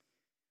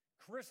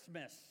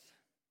Christmas.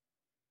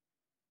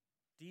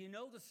 Do you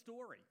know the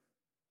story?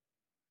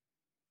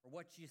 Or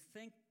what you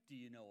think do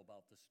you know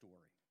about the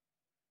story?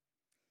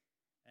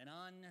 An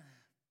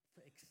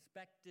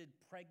unexpected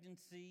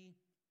pregnancy,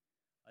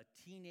 a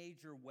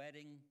teenager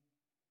wedding,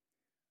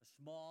 a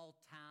small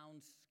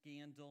town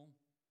scandal,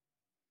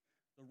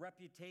 the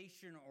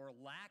reputation or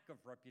lack of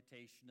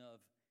reputation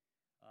of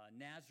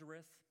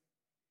Nazareth,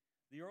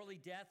 the early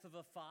death of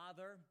a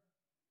father,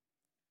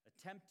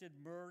 attempted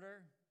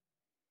murder.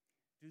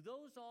 Do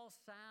those all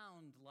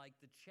sound like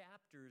the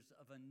chapters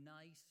of a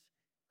nice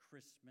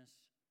Christmas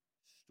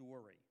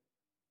story?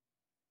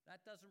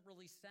 That doesn't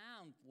really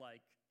sound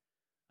like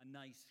a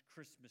nice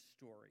Christmas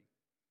story.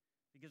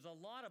 Because a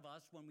lot of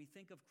us, when we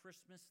think of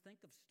Christmas,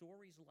 think of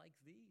stories like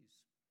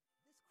these.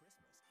 This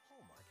Christmas,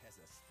 Hallmark has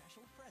a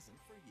special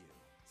present for you.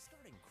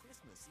 Starting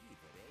Christmas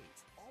Eve at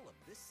 8, all of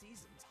this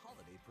season's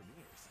holiday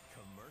premieres,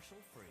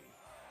 commercial free.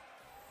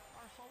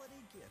 Our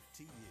holiday gift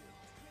to you.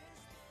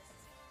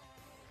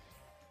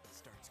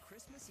 Starts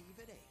Christmas Eve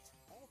at 8,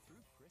 all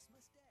through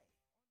Christmas Day.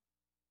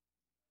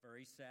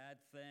 Very sad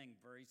thing,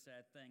 very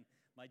sad thing.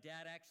 My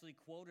dad actually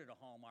quoted a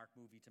Hallmark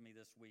movie to me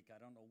this week. I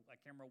don't know,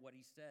 I can't remember what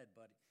he said,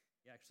 but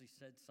he actually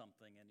said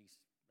something, and it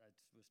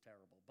was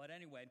terrible. But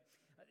anyway,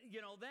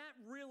 that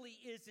really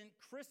isn't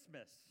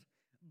Christmas.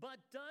 But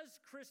does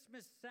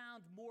Christmas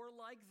sound more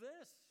like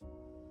this?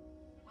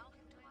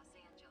 Welcome to Los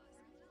Angeles.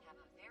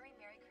 Have a very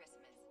Merry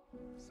Christmas.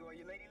 So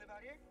your lady live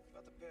out here?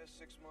 About the past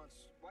 6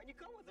 months. Why'd you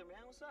come with her,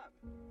 man? What's up?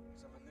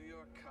 Because I'm a New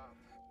York cop.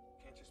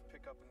 Can't just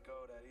pick up and go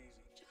that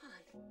easy. John, I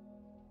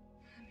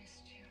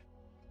missed you.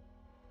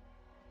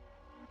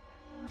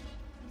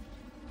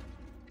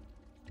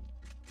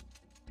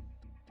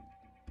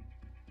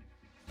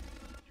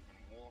 You can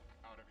walk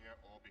out of here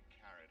or be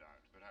carried out,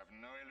 but have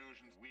no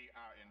illusions. We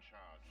are in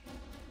charge.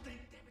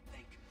 Think, damn it,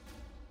 think.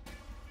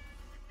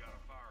 We've got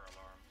a fire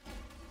alarm.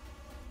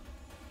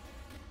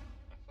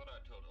 I thought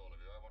I told all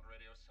of you I want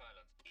radio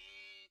silence.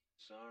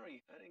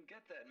 Sorry, I didn't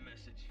get that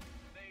message.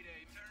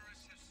 Mayday,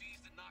 terrorists have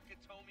seized the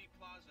Nakatomi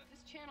Plaza.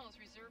 This channel is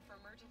reserved for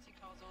emergency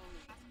calls only.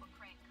 Possible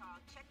crank call.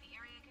 Check the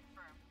area and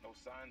confirm. No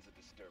signs of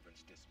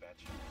disturbance,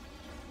 dispatch.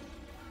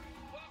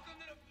 Welcome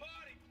to the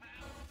party,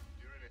 pal!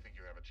 Do you really think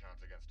you have a chance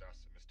against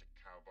us, Mr.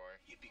 Cowboy?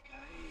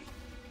 Yippee-ki-yay.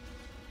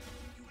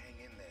 You hang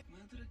in there.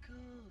 Come out to the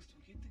coast.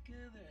 We'll get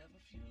together, have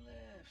a few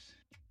laughs.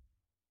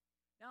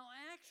 Now,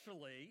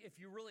 actually, if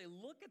you really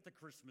look at the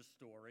Christmas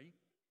story,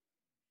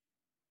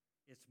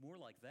 it's more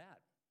like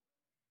that.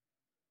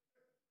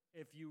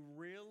 If you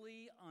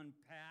really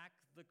unpack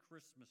the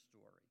Christmas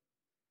story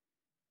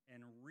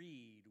and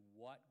read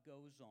what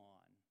goes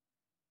on,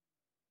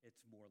 it's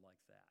more like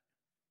that.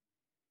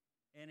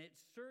 And it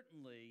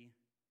certainly,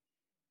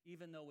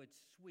 even though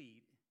it's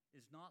sweet,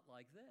 is not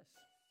like this.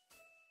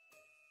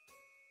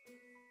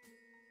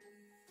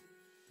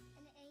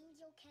 An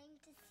angel came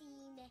to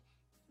see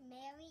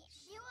Mary.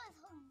 She was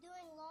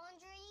doing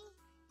laundry,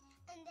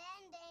 and then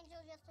the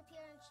angel just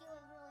appeared and she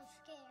was really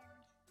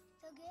scared.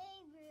 So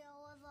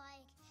Gabriel was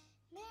like,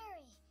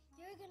 Mary,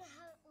 you're gonna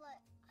have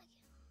what? I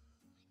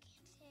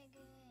can't say it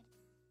good.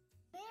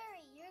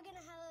 Mary, you're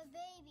gonna have a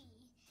baby.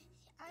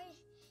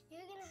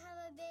 You're gonna have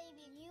a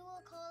baby, and you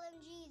will call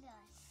him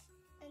Jesus.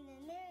 And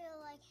then Mary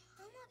was like,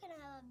 I'm not gonna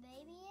have a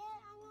baby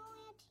yet. I'm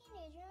only a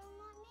teenager. I'm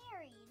not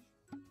married.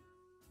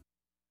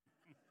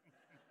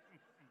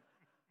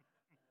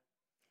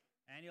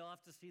 And you'll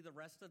have to see the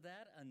rest of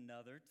that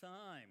another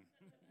time.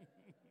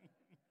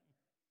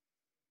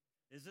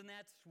 Isn't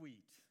that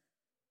sweet?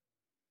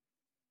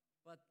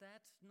 But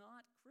that's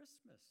not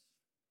Christmas.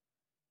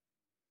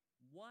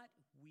 What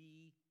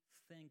we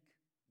think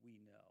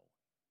we know.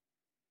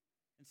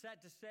 And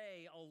sad to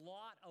say, a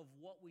lot of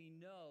what we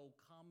know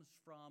comes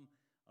from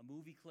a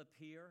movie clip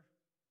here,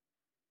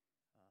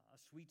 a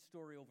sweet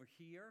story over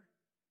here,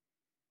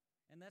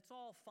 and that's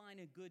all fine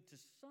and good to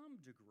some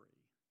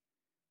degree,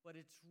 but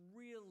it's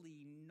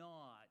really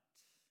not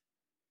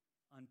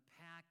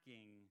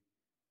unpacking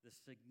the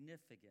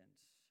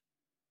significance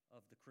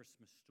of the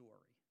Christmas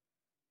story.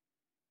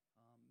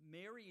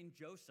 Mary and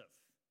Joseph,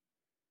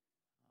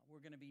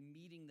 we're going to be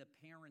meeting the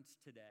parents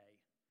today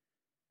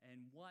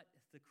and what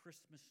the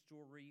Christmas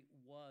story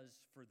was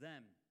for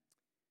them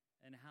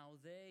and how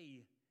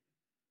they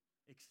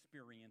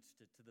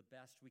experienced it to the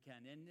best we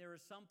can. And there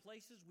are some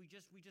places we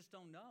just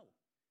don't know.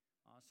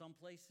 Some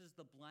places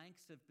the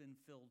blanks have been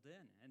filled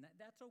in, and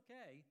that's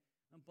okay,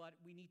 but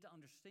we need to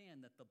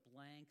understand that the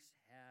blanks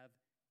have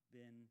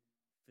been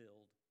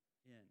filled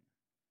in.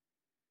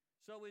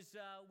 So as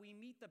we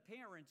meet the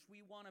parents,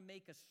 we want to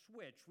make a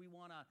switch. We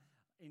want to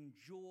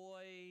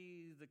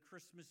enjoy the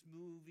Christmas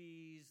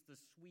movies, the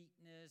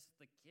sweetness,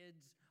 the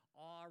kids'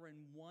 awe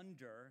and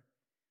wonder,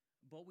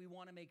 but we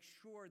want to make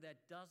sure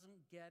that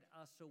doesn't get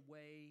us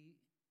away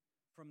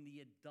from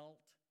the adult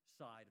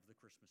side of the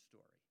Christmas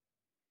story.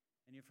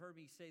 And you've heard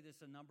me say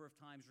this a number of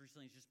times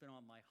recently, it's just been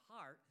on my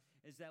heart,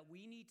 is that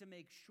we need to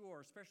make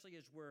sure, especially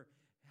as we're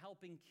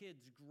helping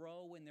kids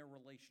grow in their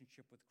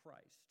relationship with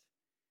Christ,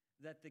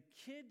 that the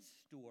kids'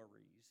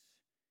 stories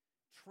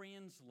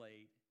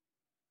translate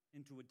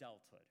into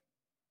adulthood.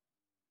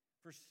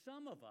 For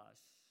some of us,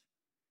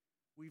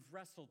 we've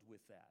wrestled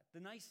with that.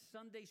 The nice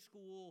Sunday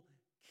school,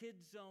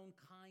 Kids Zone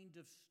kind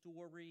of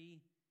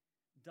story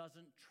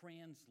doesn't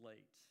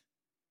translate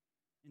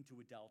into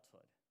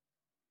adulthood.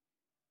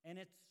 And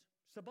it's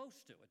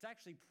supposed to. It's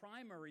actually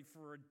primary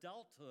for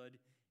adulthood,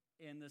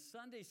 and the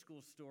Sunday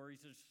school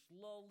stories are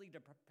slowly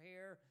to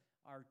prepare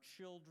our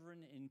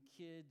children and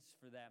kids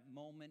for that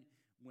moment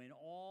when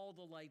all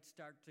the lights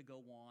start to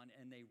go on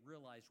and they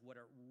realize what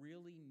it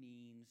really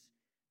means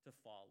to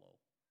follow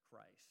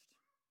Christ.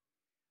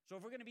 So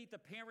if we're going to meet the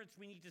parents,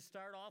 we need to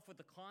start off with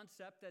the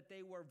concept that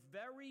they were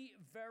very,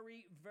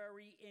 very,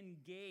 very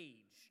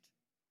engaged.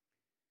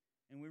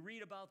 And we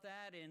read about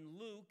that in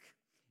Luke.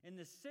 In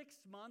the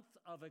 6th month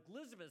of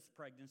Elizabeth's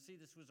pregnancy,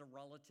 this was a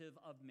relative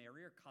of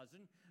Mary, her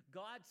cousin,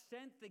 God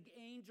sent the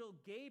angel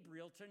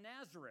Gabriel to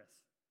Nazareth.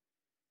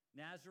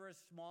 Nazareth,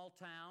 small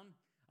town,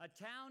 a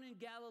town in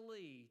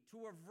Galilee,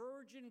 to a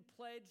virgin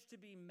pledged to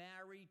be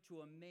married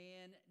to a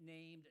man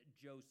named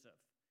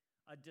Joseph,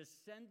 a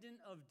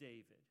descendant of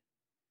David.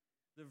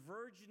 The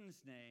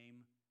virgin's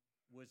name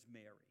was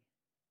Mary.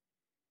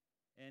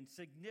 And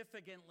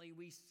significantly,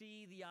 we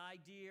see the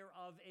idea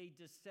of a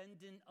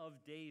descendant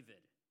of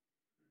David.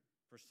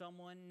 For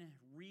someone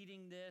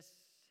reading this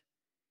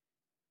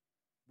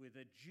with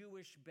a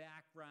Jewish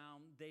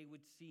background, they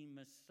would see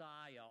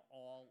Messiah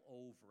all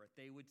over it.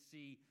 They would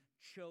see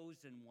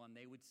chosen one.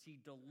 They would see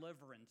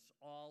deliverance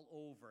all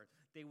over it.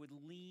 They would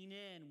lean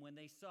in when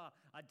they saw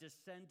a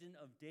descendant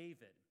of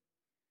David.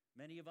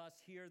 Many of us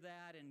hear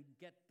that and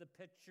get the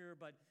picture,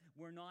 but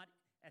we're not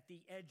at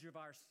the edge of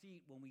our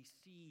seat when we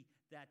see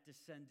that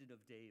descendant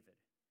of David.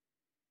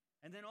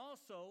 And then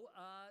also,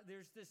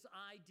 there's this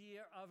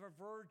idea of a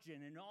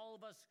virgin, and all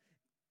of us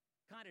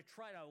kind of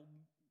try to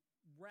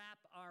wrap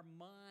our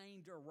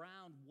mind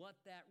around what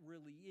that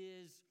really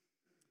is.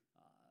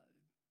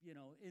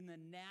 In the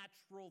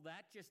natural,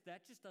 that just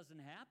doesn't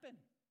happen.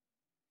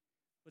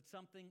 But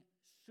something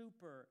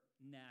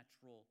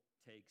supernatural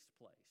takes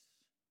place.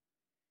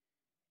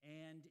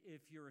 And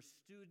if you're a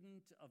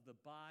student of the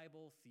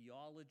Bible,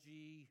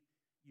 theology,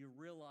 you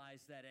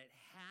realize that it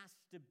has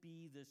to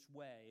be this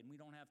way. And we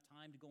don't have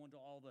time to go into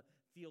all the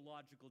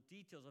theological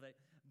details of it.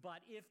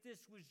 But if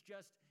this was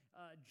just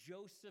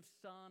Joseph's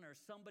son or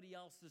somebody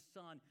else's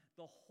son,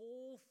 the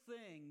whole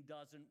thing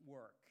doesn't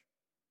work.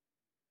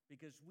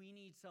 Because we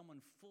need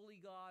someone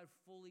fully God,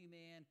 fully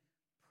man,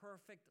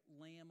 perfect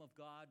Lamb of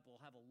God. Will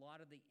have a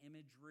lot of the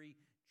imagery,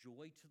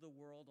 joy to the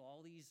world,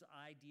 all these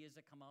ideas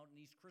that come out in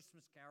these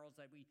Christmas carols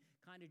that we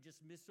kind of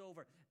just miss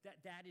over.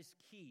 That is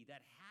key.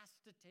 That has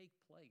to take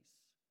place.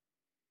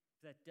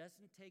 If that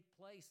doesn't take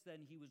place,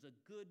 then he was a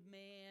good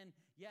man.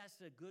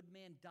 Yes, a good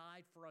man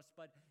died for us,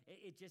 but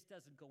it just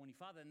doesn't go any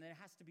farther. And there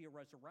has to be a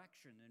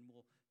resurrection, and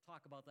we'll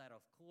talk about that,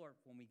 of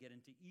course, when we get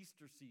into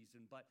Easter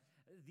season. But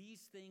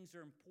these things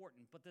are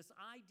important. But this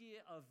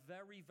idea of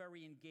very,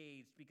 very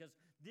engaged, because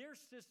their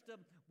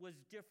system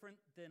was different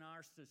than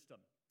our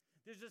system.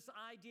 There's this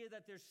idea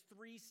that there's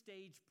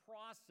 3-stage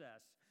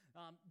process.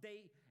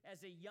 As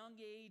a young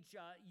age,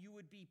 you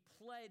would be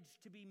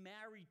pledged to be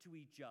married to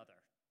each other.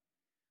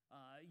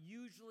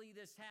 Usually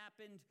this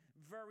happened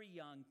very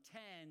young,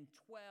 10,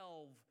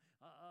 12.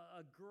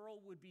 A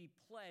girl would be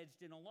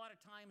pledged, and a lot of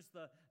times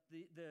the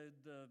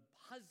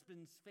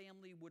husband's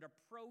family would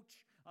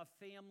approach a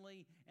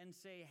family and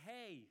say,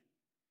 hey,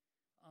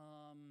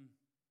 I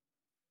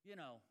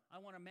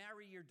want to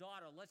marry your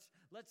daughter. Let's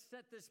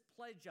set this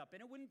pledge up.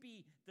 And it wouldn't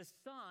be the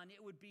son,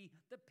 it would be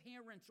the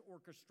parents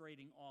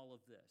orchestrating all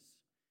of this.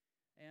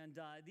 And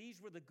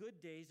these were the good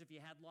days if you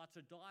had lots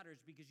of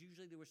daughters, because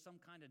usually there was some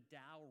kind of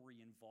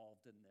dowry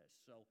involved in this.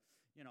 So,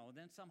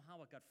 then somehow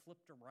it got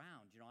flipped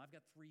around. I've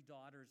got 3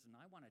 daughters, and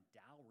I want a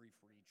dowry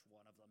for each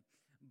one of them.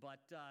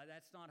 But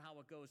that's not how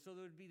it goes. So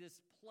there would be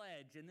this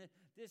pledge, and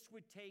this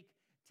would take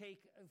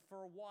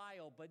for a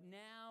while. But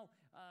now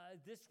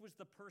this was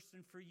the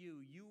person for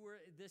you.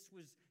 This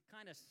was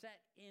kind of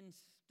set in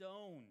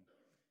stone.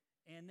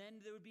 And then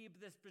there would be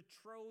this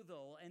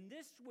betrothal. And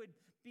this would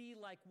be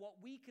like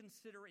what we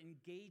consider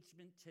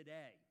engagement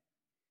today.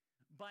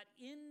 But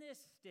in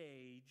this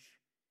stage,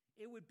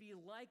 it would be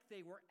like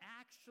they were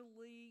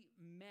actually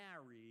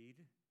married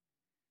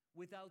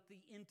without the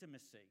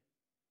intimacy.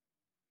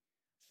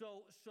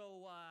 So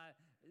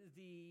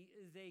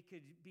they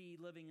could be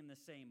living in the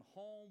same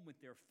home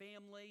with their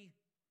family.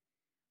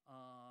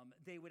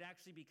 They would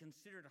actually be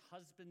considered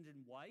husband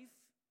and wife.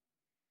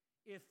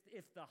 If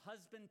the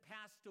husband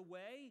passed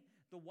away,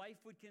 the wife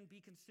can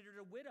be considered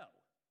a widow.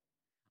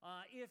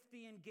 If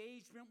the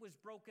engagement was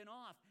broken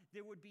off,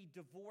 there would be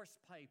divorce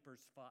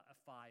papers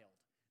filed.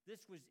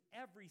 This was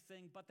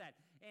everything but that.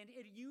 And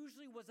it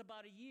usually was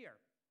about a year.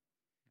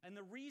 And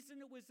the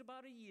reason it was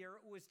about a year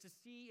was to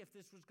see if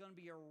this was going to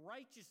be a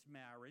righteous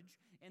marriage,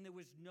 and there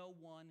was no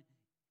one,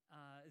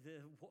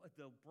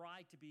 the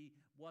bride-to-be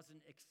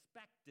wasn't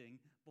expecting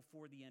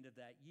before the end of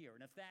that year.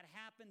 And if that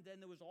happened,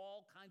 then there was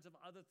all kinds of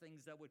other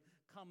things that would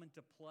come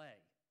into play.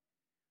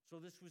 So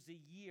this was a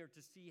year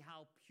to see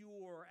how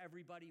pure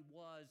everybody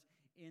was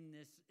in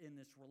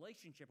this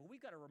relationship. And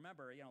we've got to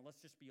remember, let's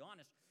just be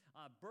honest,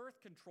 birth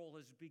control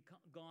has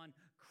gone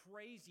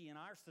crazy in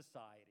our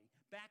society.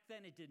 Back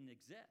then, it didn't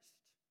exist.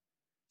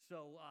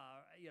 So,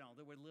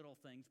 there were little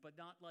things, but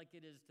not like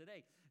it is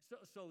today.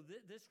 So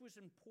this was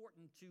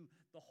important to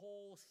the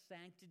whole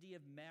sanctity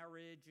of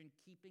marriage and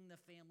keeping the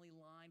family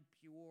line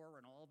pure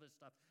and all this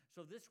stuff.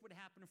 So this would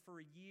happen for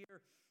a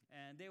year,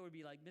 and they would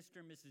be like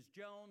Mr. and Mrs.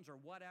 Jones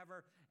or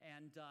whatever,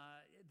 and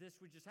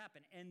this would just happen.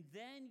 And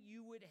then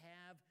you would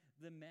have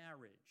the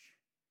marriage.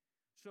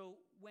 So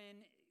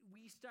when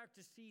we start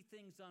to see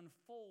things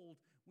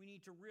unfold, we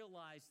need to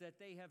realize that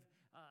they have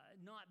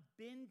not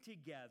been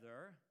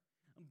together,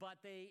 but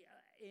they,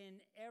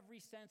 in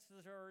every sense of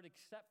the word,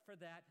 except for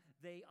that,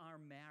 they are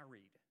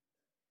married.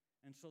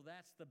 And so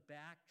that's the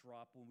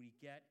backdrop when we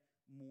get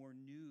more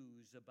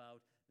news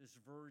about this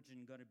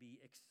virgin going to be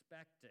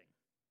expecting.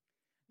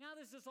 Now,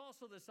 there's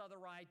also this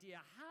other idea.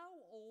 How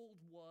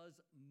old was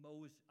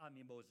Moses?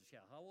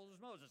 How old was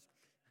Moses?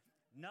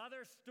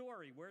 Another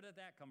story. Where did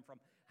that come from?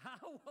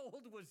 How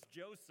old was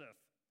Joseph?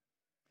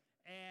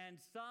 And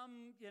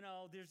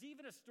there's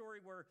even a story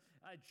where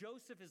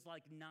Joseph is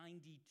like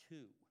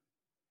 92.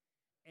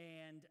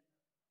 And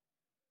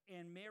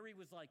Mary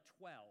was like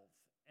 12.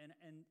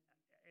 And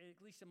at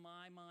least in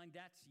my mind,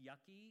 that's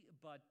yucky.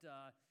 But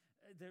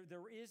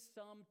there is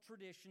some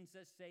traditions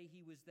that say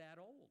he was that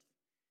old.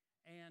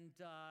 And,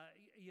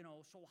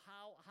 so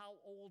how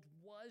old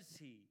was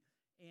he?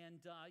 And,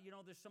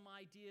 there's some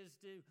ideas.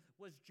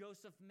 Was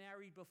Joseph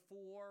married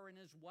before and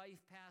his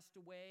wife passed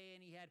away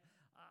and he had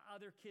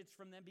other kids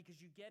from them?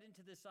 Because you get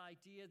into this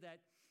idea that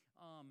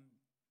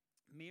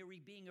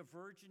Mary being a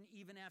virgin,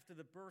 even after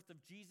the birth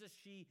of Jesus,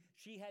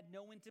 she had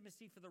no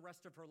intimacy for the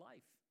rest of her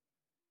life.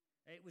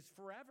 It was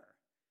forever.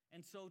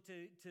 And so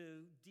to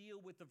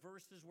deal with the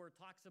verses where it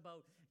talks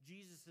about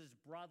Jesus'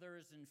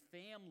 brothers and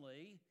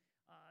family,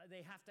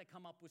 they have to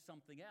come up with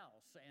something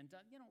else. And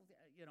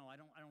I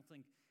don't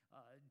think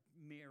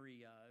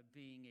Mary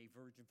being a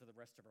virgin for the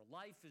rest of her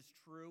life is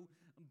true.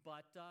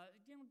 But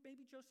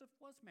maybe Joseph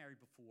was married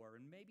before,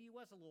 and maybe he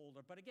was a little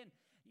older. But again,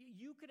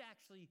 you could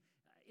actually,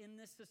 in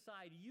this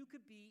society, you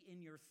could be in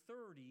your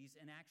 30s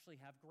and actually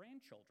have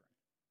grandchildren.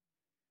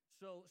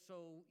 So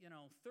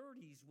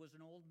 30s was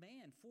an old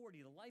man.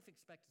 40, the life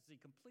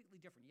expectancy completely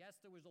different. Yes,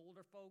 there was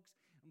older folks,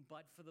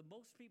 but for the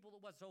most people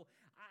it was. So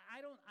I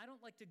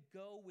don't like to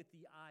go with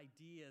the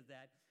idea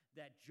that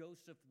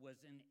Joseph was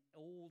an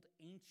old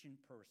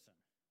ancient person.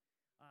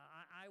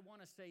 I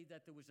want to say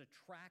that there was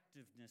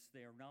attractiveness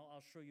there. Now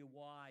I'll show you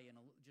why in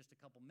just a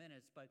couple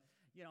minutes. But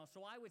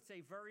so I would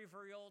say very,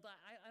 very old.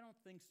 I don't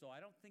think so.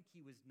 I don't think he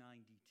was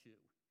 92.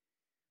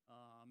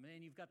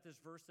 And you've got this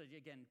verse that,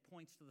 again,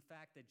 points to the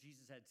fact that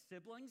Jesus had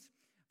siblings,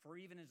 for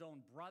even his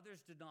own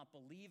brothers did not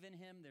believe in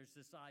him. There's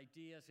this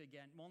idea,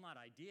 again, well, not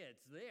idea,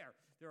 it's there.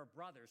 There are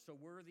brothers. So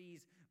were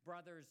these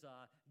brothers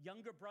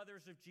younger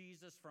brothers of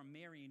Jesus from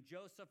Mary and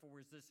Joseph, or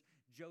was this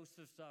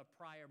Joseph's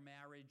prior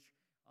marriage?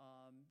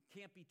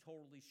 Can't be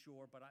totally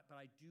sure, but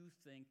I do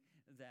think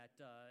that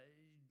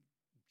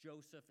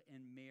Joseph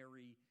and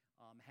Mary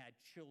had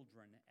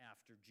children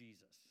after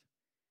Jesus.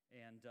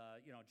 And,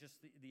 just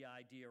the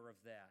idea of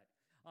that.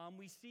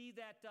 We see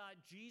that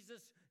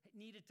Jesus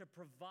needed to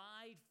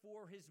provide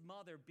for his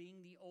mother,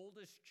 being the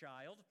oldest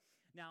child.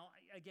 Now,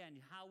 again,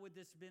 how would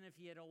this have been if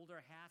he had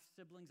older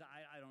half-siblings?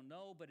 I don't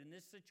know, but in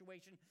this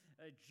situation,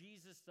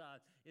 Jesus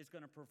is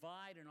going to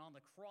provide, and on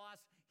the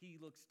cross, he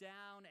looks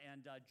down,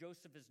 and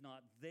Joseph is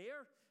not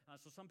there.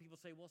 So some people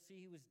say, well,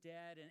 see, he was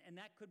dead, and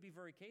that could be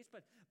very case,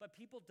 but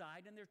people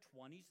died in their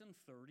 20s and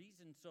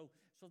 30s, and so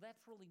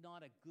that's really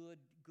not a good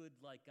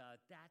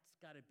that's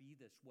got to be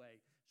this way.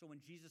 So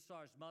when Jesus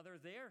saw his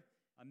mother there,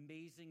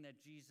 amazing that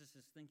Jesus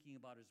is thinking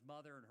about his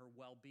mother and her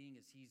well-being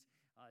as he's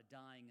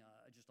dying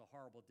just a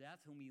horrible death,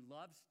 whom he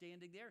loves,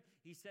 standing there.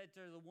 He said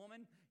to the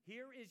woman,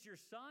 "Here is your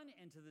son,"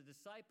 and to the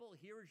disciple,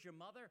 "Here is your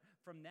mother."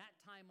 From that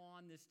time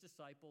on, this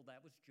disciple,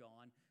 that was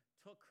John,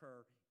 took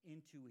her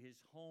into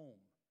his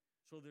home.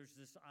 So there's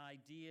this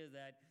idea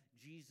that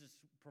Jesus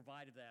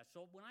provided that.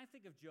 So when I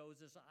think of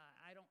Joseph,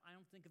 I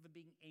don't think of him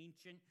being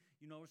ancient.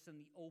 You notice in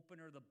the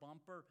opener, the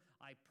bumper,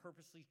 I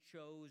purposely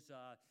chose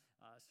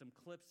some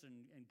clips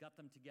and got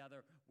them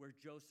together where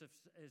Joseph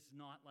is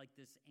not like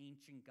this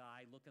ancient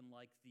guy looking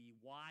like the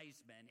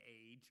wise men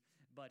age,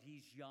 but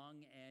he's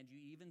young, and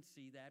you even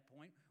see that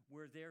point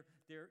where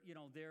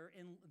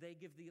they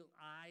give the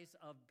eyes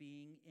of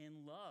being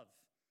in love.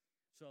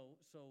 So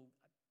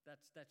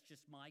that's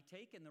just my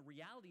take, and the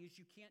reality is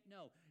you can't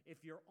know.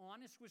 If you're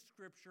honest with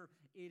Scripture,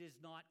 it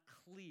is not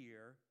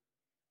clear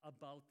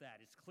about that.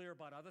 It's clear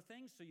about other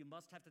things, so you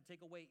must have to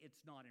take away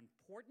it's not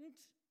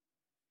important.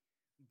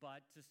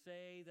 But to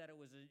say that it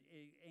was an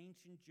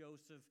ancient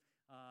Joseph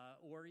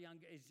or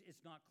young,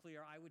 it's not clear.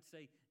 I would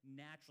say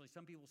naturally.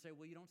 Some people say,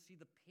 well, you don't see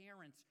the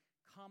parents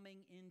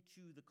coming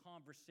into the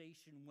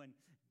conversation when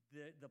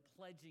the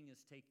pledging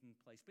is taking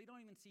place. But you don't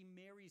even see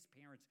Mary's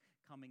parents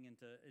coming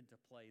into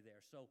play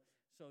there. So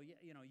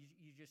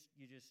you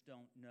just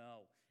don't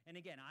know. And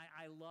again,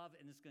 I love,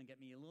 and this is going to get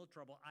me in a little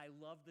trouble, I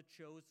love The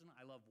Chosen.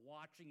 I love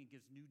watching. It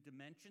gives new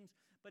dimensions.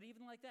 But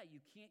even like that,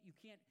 you can't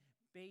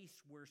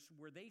base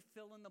where they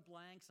fill in the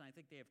blanks, and I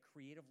think they have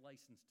creative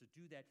license to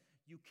do that.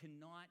 You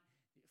cannot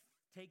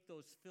take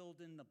those filled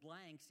in the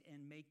blanks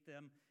and make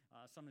them,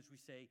 sometimes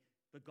we say,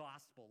 the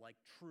gospel, like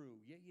true.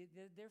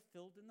 They're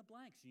filled in the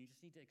blanks, and you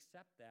just need to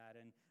accept that.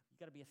 And you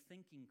got to be a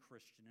thinking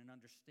Christian and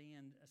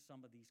understand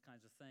some of these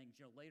kinds of things.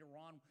 Later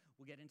on,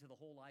 we'll get into the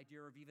whole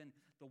idea of even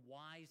the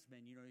wise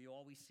men. You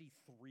always see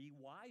 3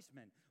 wise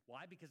men.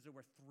 Why? Because there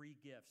were 3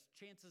 gifts.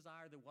 Chances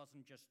are there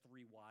wasn't just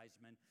 3 wise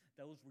men.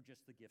 Those were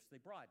just the gifts they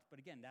brought.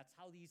 But again, that's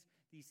how these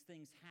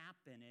things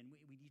happen, and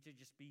we need to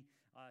just be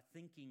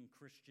thinking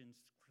Christians,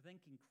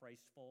 thinking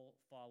Christ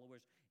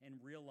followers, and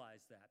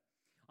realize that.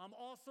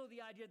 Also,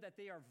 the idea that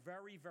they are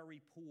very,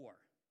 very poor,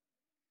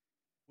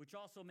 which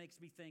also makes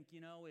me think,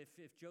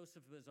 if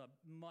Joseph was a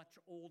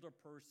much older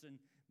person,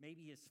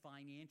 maybe his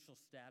financial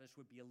status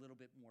would be a little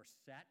bit more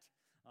set.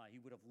 He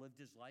would have lived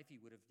his life.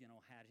 He would have,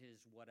 had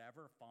his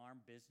whatever,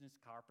 farm, business,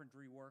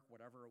 carpentry work,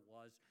 whatever it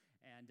was,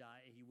 and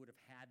he would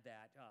have had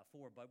that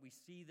forward. But we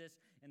see this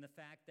in the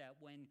fact that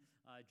when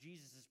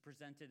Jesus is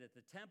presented at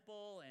the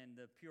temple and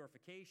the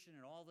purification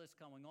and all this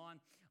going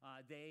on,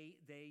 they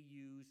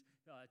use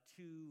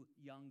 2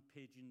 young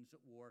pigeons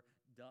or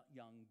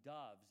young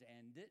doves.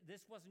 And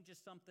this wasn't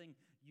just something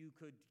you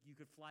could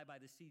fly by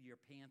the seat of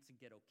your pants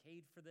and get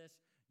okayed for this.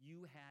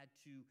 You had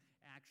to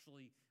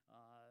actually,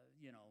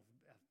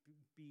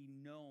 be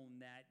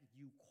known that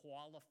you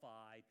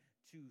qualified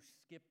to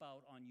skip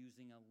out on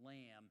using a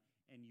lamb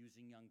and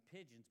using young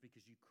pigeons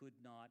because you could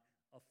not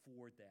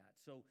afford that.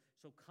 So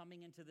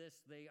coming into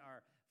this, they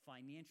are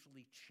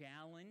financially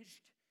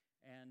challenged,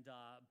 and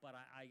but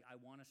I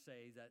want to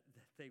say that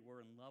they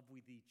were in love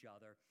with each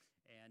other,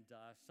 and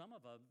some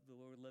of them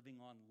were living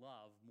on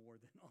love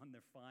more than on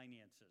their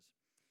finances.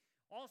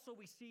 Also,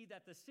 we see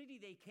that the city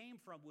they came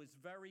from was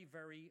very,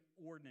 very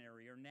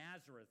ordinary, or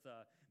Nazareth.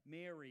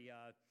 Mary,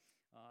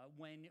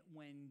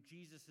 when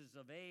Jesus is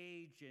of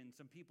age, and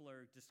some people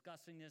are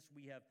discussing this,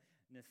 we have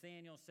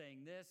Nathanael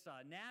saying this,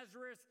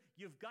 Nazareth,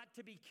 you've got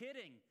to be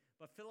kidding.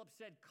 But Philip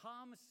said,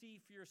 come see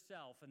for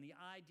yourself. And the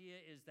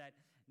idea is that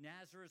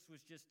Nazareth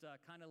was just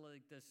kind of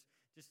like this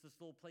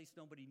little place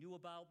nobody knew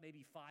about.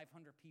 Maybe 500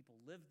 people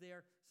lived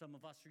there. Some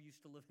of us are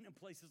used to living in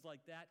places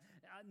like that.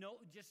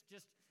 No, just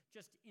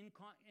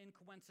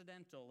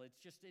incoincidental. It's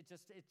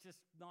just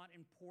not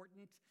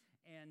important.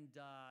 And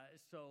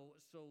so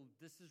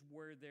this is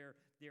where they're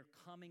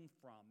coming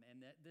from, and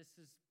that this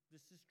is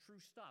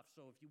true stuff.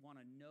 So if you want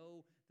to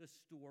know the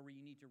story,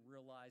 you need to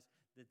realize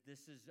that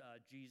this is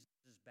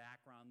Jesus'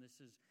 background.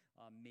 This is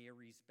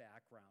Mary's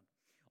background.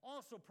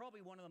 Also,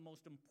 probably one of the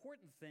most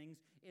important things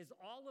is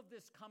all of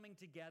this coming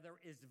together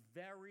is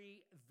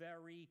very,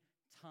 very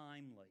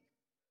timely.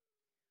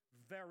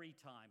 Very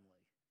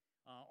timely.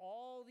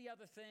 All the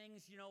other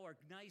things, are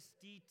nice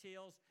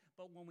details,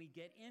 but when we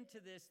get into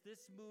this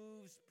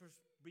moves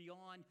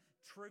beyond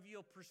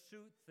trivial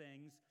pursuit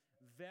things.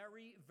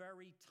 Very,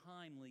 very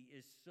timely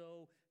is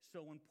so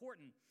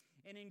important.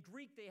 And in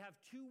Greek, they have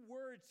 2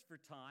 words for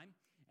time,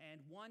 and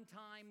one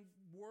time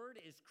word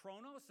is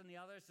chronos, and the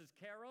other is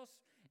kairos,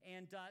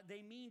 and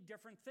they mean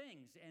different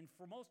things. And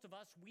for most of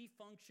us, we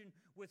function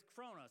with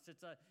chronos.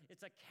 It's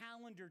a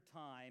calendar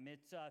time.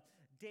 It's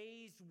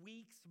days,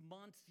 weeks,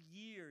 months,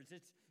 years.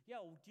 It's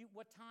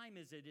what time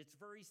is it? It's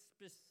very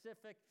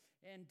specific,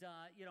 and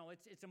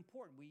it's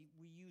important. We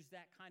use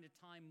that kind of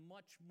time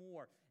much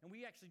more, and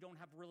we actually don't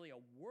have really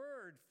a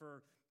word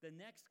for the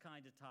next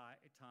kind of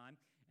time,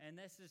 and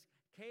this is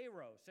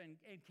kairos. And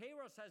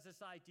kairos has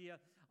this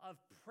idea of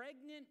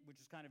pregnant, which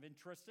is kind of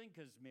interesting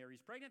because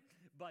Mary's pregnant,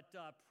 but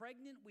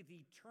pregnant with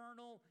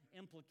eternal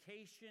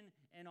implication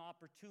and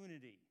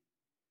opportunity.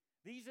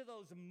 These are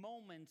those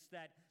moments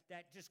that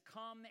just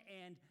come,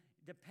 and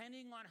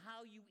depending on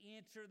how you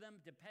answer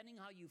them, depending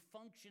how you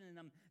function in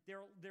them,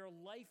 they're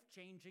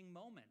life-changing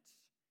moments.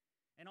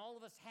 And all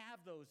of us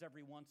have those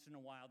every once in a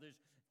while.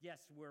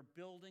 Yes, we're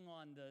building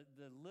on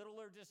the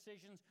littler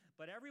decisions,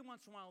 but every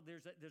once in a while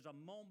there's a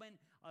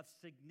moment of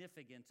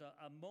significance,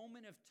 a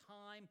moment of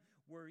time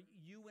where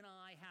you and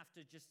I have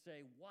to just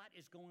say, what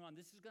is going on?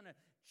 This is going to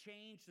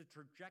change the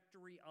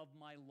trajectory of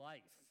my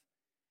life,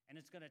 and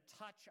it's going to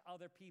touch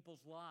other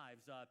people's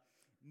lives.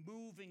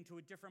 Moving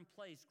to a different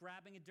place,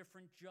 grabbing a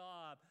different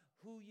job,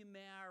 who you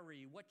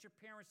marry, what your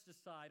parents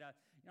decide.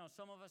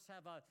 Some of us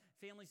have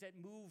families that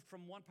moved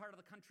from one part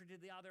of the country to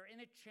the other, and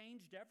it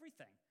changed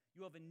everything.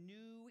 You have a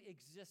new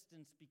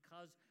existence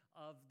because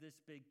of this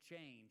big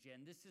change.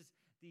 And this is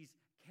these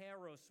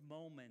kairos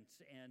moments,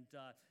 and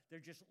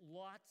they're just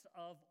lots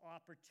of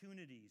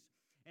opportunities.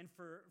 And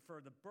for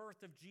the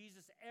birth of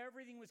Jesus,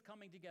 everything was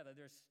coming together.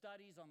 There's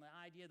studies on the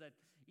idea that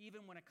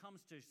even when it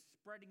comes to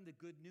spreading the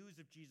good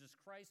news of Jesus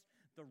Christ,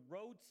 the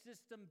road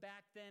system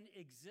back then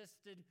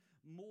existed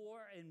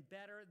more and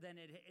better than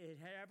it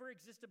had ever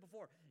existed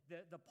before.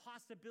 The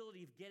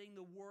possibility of getting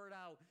the word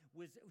out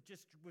was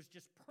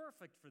just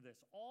perfect for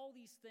this. All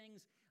these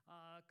things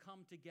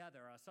come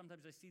together.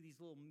 Sometimes I see these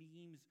little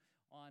memes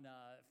on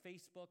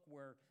Facebook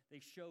where they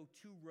show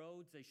two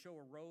roads. They show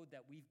a road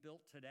that we've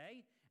built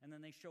today, and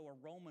then they show a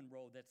Roman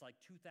road that's like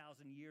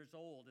 2,000 years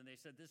old. And they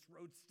said this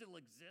road still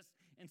exists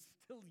and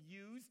still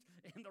used,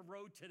 and the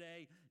road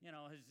today,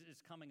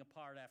 is coming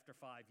apart after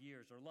 5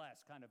 years or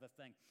less, kind of a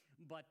thing.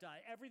 But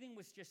everything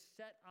was just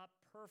set up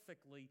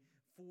perfectly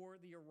for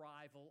the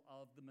arrival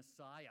of the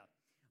Messiah.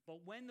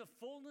 But when the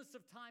fullness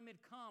of time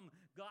had come,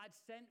 God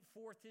sent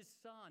forth his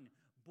Son,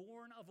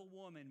 born of a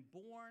woman,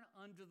 born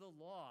under the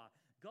law.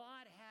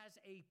 God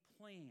has a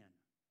plan.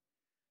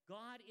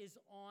 God is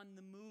on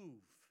the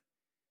move.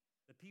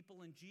 The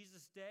people in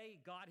Jesus'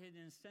 day, God had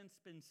in a sense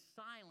been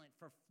silent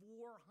for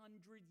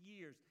 400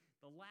 years.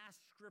 The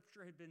last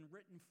scripture had been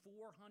written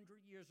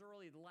 400 years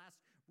earlier, the last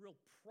real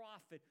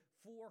prophet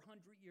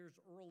 400 years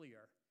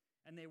earlier.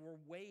 And they were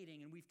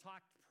waiting, and we've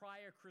talked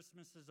prior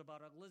Christmases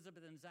about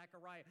Elizabeth and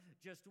Zechariah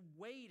just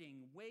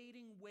waiting.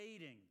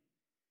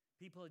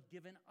 People had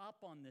given up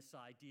on this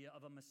idea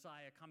of a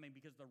Messiah coming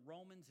because the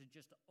Romans had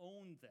just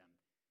owned them.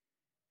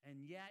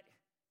 And yet,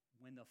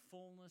 when the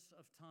fullness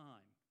of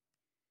time,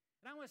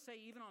 and I want to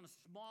say even on a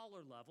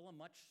smaller level, a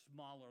much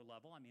smaller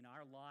level, I mean,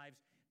 our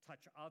lives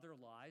touch other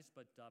lives,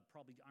 but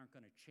probably aren't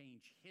going to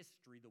change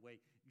history the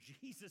way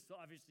Jesus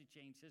obviously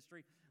changed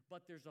history,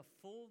 but there's a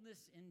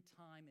fullness in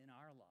time in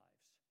our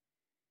lives.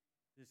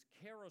 There's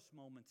kairos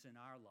moments in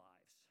our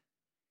lives.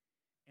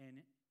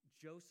 And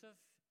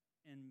Joseph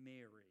and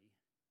Mary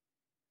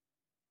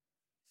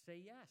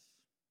say yes.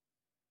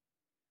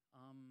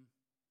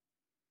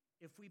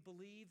 If we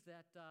believe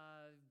that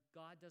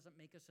God doesn't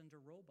make us into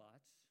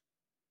robots,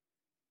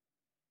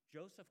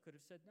 Joseph could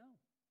have said no.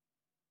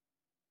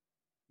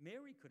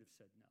 Mary could have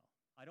said no.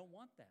 I don't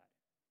want that.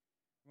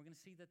 We're going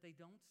to see that they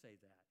don't say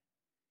that.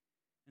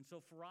 And so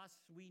for us,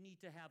 we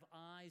need to have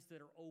eyes that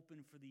are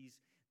open for these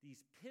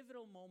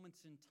pivotal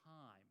moments in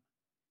time.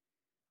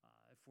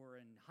 If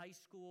we're in high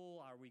school,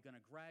 are we going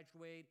to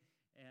graduate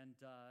and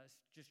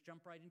just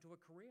jump right into a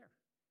career?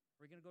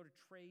 Are we going to go to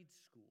trade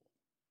school?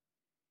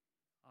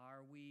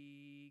 Are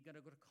we going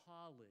to go to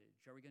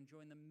college? Are we going to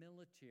join the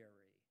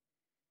military?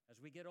 As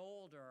we get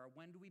older,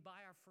 when do we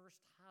buy our first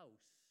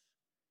house?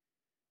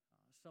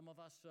 Some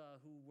of us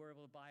who were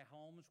able to buy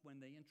homes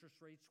when the interest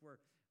rates were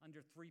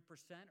under 3%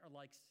 are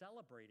like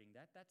celebrating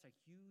that. That's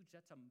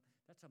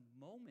a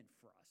moment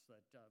for us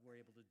that we're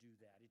able to do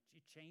that.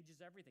 It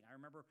changes everything. I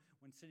remember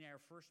when Cindy and I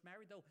were first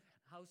married, though,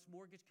 house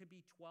mortgage could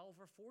be 12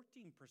 or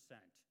 14%.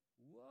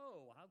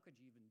 Whoa, how could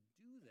you even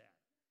do that?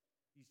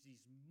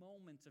 These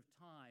moments of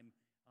time,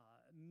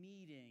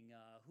 meeting,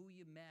 who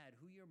you met,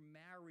 who you're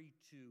married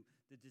to,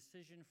 the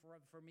decision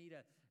for me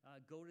to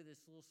go to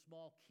this little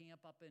small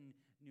camp up in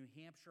New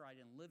Hampshire. I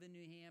didn't live in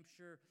New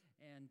Hampshire,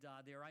 and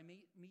there I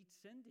meet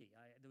Cindy.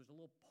 There was a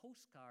little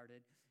postcard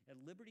at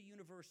Liberty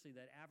University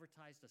that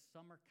advertised a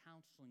summer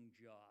counseling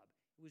job.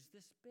 It was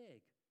this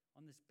big,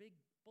 on this big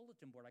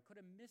bulletin board. I could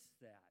have missed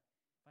that.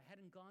 If I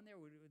hadn't gone there,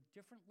 it would have been a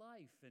different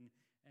life, and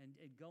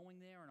going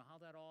there and how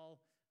that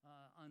all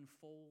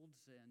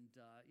unfolds. And,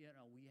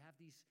 we have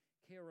these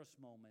kairos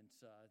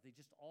moments. They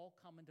just all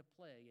come into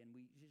play, and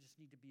we just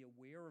need to be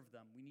aware of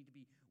them. We need to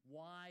be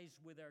wise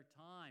with our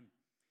time.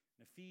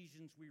 In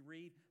Ephesians, we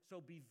read,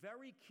 so be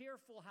very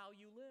careful how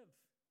you live.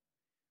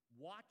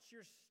 Watch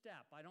your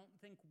step. I don't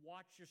think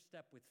watch your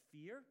step with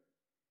fear.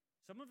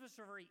 Some of us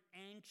are very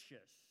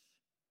anxious,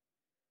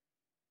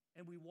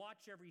 and we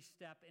watch every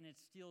step, and it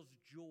steals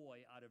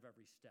joy out of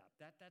every step.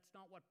 That's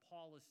not what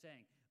Paul is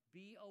saying.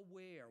 Be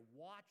aware.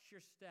 Watch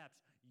your steps.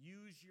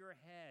 Use your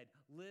head.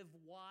 Live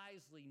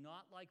wisely,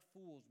 not like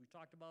fools. We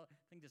talked about, I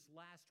think this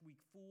last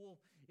week, fool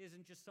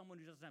isn't just someone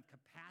who doesn't have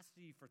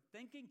capacity for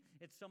thinking.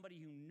 It's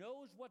somebody who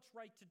knows what's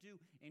right to do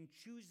and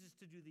chooses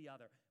to do the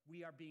other.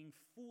 We are being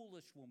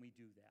foolish when we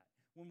do that.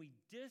 When we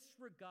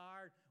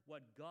disregard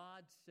what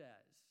God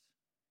says,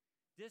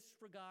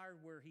 disregard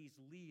where he's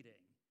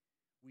leading,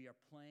 we are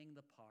playing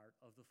the part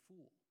of the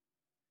fool.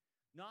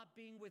 Not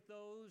being with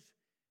those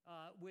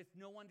with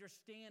no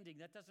understanding.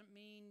 That doesn't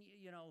mean,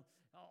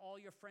 all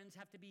your friends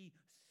have to be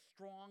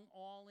strong,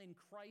 all in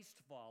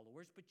Christ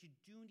followers, but you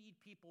do need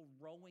people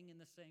rowing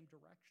in the same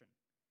direction.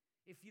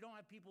 If you don't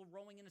have people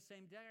rowing in the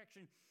same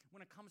direction,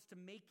 when it comes to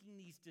making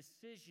these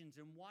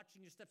decisions and watching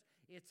your steps,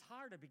 it's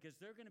harder because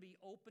they're going to be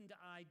open to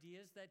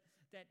ideas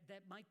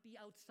that might be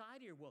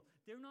outside your will.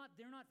 They're not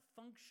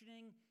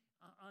functioning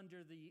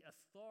under the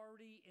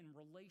authority and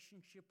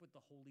relationship with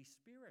the Holy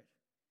Spirit.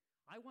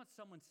 I want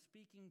someone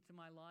speaking to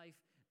my life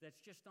that's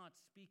just not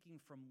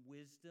speaking from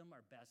wisdom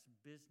or best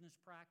business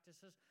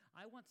practices.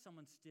 I want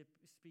someone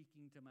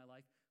speaking to my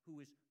life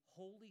who is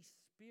Holy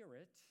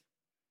Spirit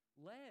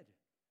led.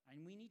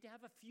 And we need to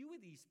have a few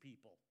of these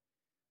people.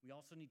 We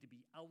also need to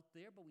be out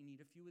there, but we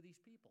need a few of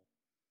these people.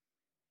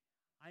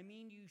 I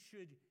mean, you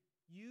should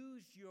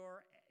use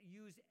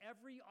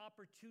every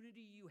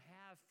opportunity you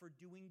have for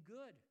doing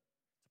good.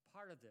 It's a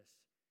part of this.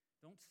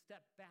 Don't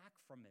step back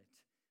from it.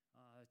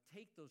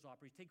 Take those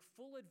opportunities. Take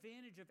full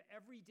advantage of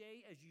every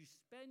day as you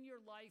spend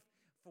your life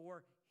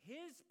for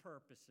His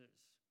purposes,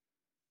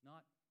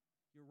 not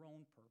your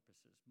own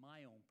purposes,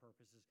 my own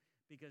purposes,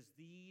 because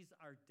these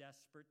are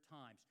desperate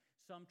times.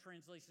 Some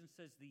translation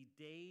says the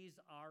days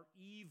are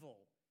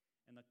evil.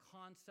 And the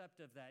concept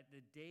of that,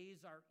 the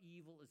days are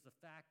evil, is the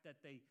fact that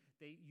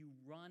you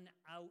run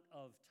out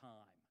of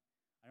time.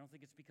 I don't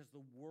think it's because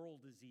the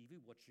world is evil,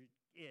 which it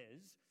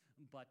is,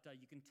 but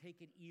you can take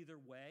it either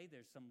way.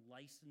 There's some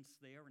license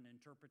there and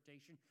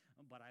interpretation,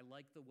 but I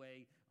like the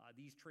way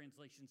these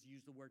translations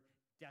use the word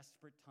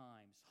desperate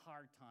times,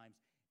 hard times.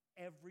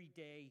 Every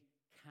day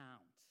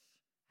counts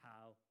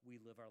how we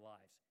live our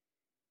lives.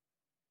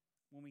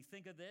 When we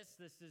think of this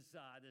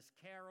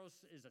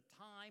Kairos is a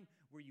time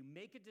where you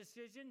make a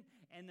decision,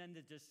 and then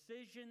the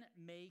decision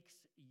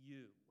makes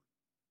you.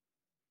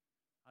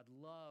 I'd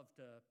love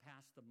to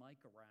pass the mic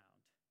around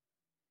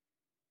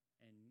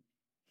and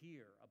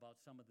hear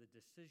about some of the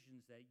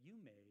decisions that you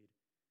made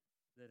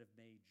that have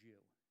made you.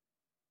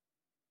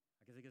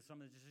 I can think of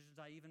some of the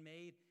decisions I even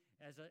made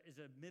as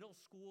a middle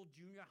school,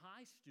 junior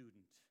high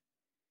student.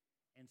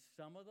 And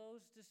some of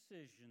those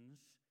decisions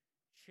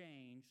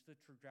changed the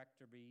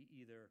trajectory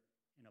either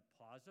in a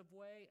positive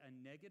way, a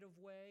negative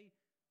way,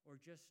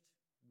 or just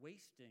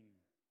wasting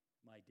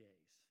my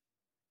days.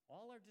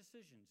 All our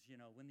decisions,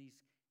 when these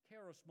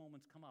Kairos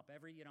moments come up,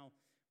 whether,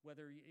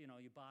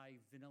 you buy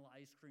vanilla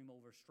ice cream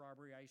over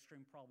strawberry ice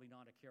cream, probably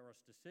not a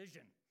Kairos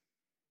decision.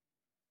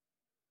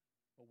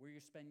 But where you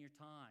spend your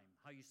time,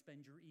 how you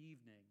spend your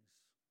evenings,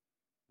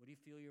 what do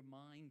you fill your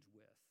mind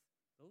with,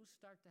 those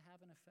start to have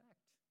an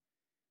effect.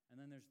 And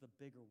then there's the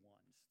bigger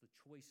ones, the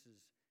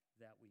choices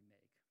that we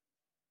make.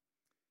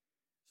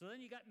 So then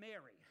you got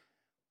Mary.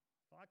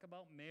 Talk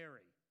about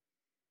Mary.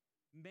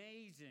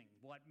 Amazing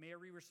what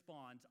Mary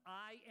responds.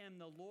 I am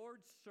the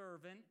Lord's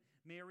servant.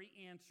 Mary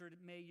answered,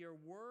 may your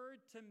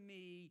word to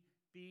me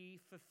be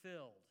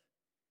fulfilled.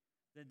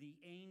 Then the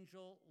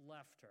angel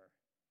left her.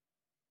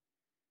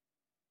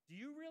 Do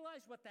you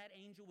realize what that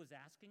angel was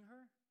asking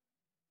her?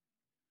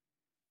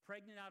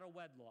 Pregnant out of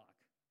wedlock.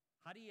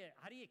 How do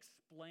you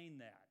explain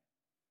that?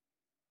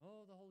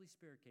 Oh, the Holy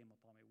Spirit came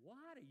upon me.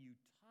 What are you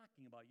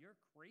talking about? You're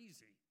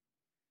crazy.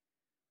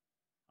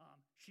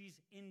 She's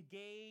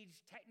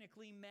engaged,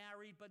 technically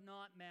married, but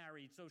not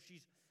married. So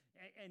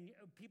and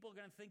people are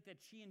going to think that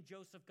she and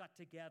Joseph got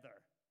together.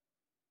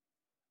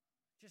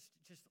 Just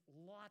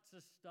lots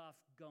of stuff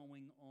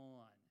going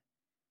on.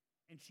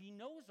 And she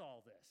knows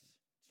all this.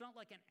 It's not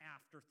like an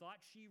afterthought.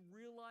 She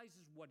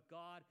realizes what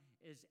God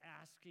is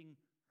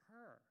asking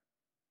her.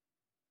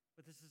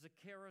 But this is a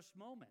Kairos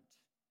moment.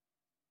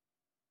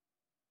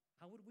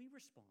 How would we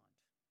respond?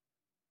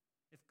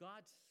 If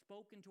God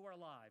spoke into our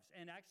lives,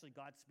 and actually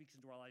God speaks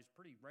into our lives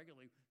pretty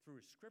regularly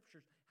through His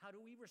scriptures, how do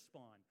we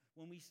respond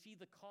when we see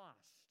the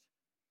cost?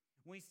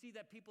 When we see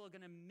that people are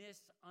going to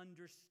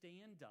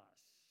misunderstand us?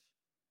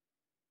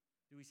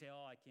 Do we say,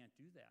 oh, I can't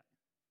do that?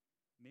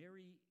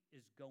 Mary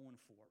is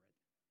going for it.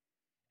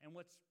 And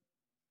what's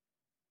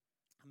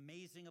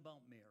amazing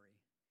about Mary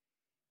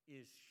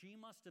is she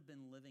must have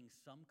been living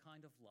some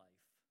kind of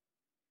life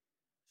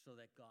so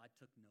that God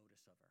took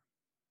notice of her.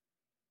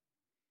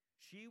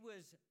 She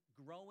was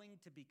growing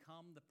to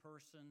become the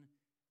person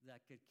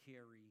that could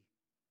carry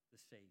the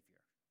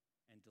Savior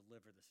and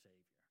deliver the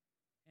Savior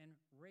and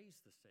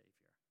raise the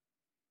Savior.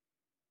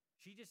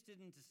 She just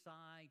didn't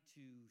decide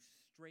to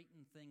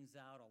straighten things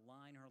out,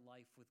 align her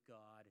life with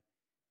God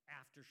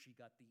after she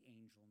got the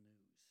angel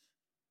news.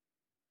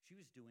 She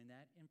was doing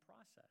that in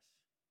process.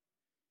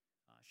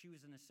 She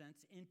was, in a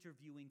sense,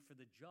 interviewing for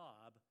the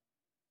job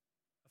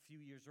a few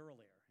years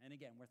earlier. And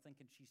again, we're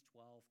thinking she's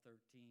 12,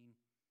 13,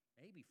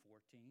 maybe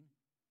 14.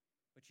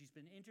 But she's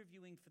been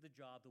interviewing for the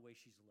job the way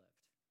she's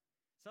lived.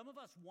 Some of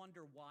us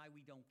wonder why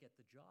we don't get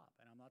the job.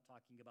 And I'm not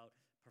talking about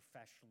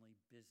professionally,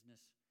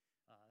 business,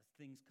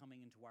 things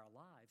coming into our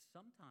lives.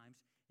 Sometimes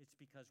it's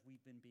because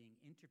we've been being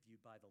interviewed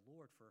by the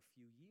Lord for a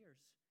few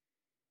years,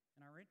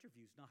 and our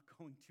interview's not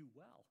going too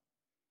well.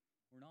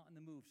 We're not in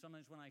the move.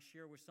 Sometimes when I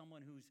share with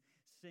someone who's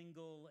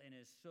single and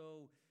is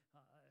so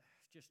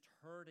just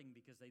hurting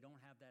because they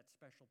don't have that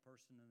special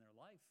person in their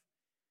life,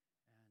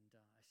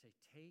 I say,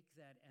 take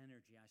that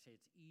energy. I say,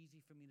 it's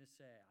easy for me to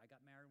say. I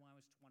got married when I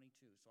was 22,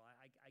 so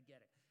I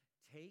get it.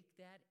 Take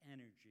that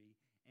energy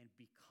and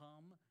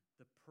become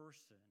the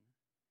person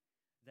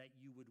that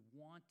you would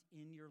want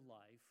in your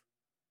life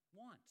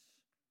once.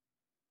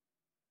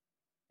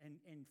 And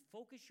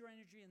focus your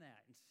energy in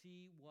that and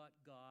see what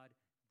God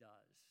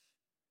does.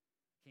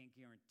 Can't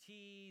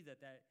guarantee that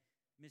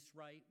Mr.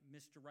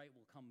 Right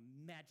will come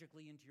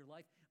magically into your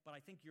life, but I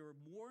think you're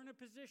more in a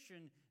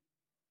position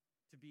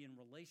to be in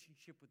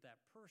relationship with that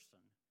person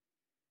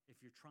if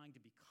you're trying to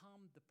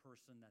become the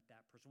person that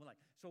person would like.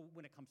 So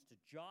when it comes to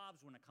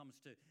jobs, when it comes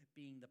to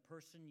being the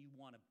person you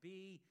want to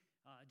be,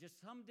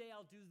 just someday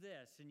I'll do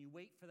this, and you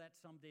wait for that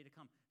someday to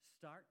come.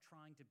 Start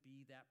trying to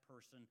be that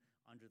person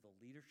under the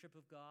leadership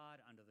of God,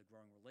 under the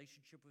growing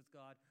relationship with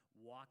God,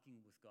 walking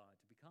with God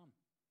to become.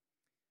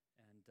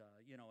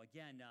 And,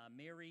 again,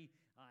 Mary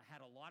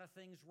had a lot of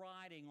things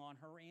riding on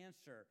her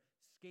answer: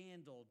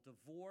 scandal,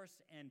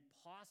 divorce, and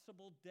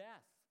possible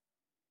death.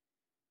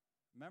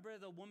 Remember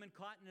the woman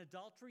caught in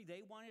adultery?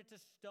 They wanted to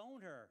stone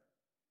her.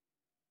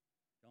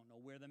 Don't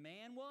know where the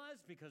man was,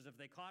 because if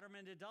they caught him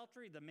in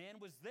adultery, the man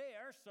was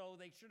there, so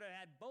they should have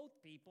had both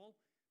people.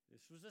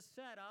 This was a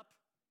setup.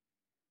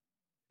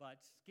 But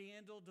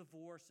scandal,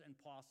 divorce, and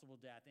possible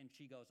death. And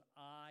she goes,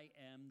 I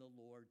am the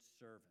Lord's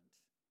servant.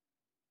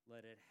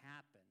 Let it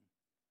happen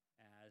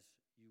as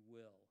you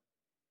will.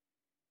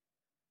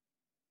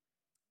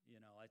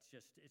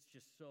 It's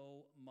just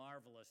so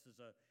marvelous.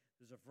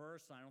 There's a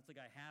verse, I don't think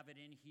I have it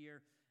in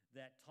here,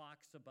 that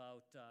talks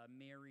about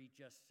Mary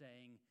just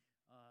saying,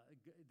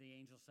 the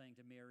angel saying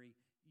to Mary,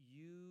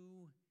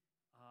 you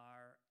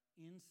are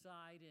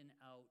inside and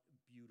out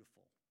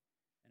beautiful.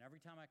 And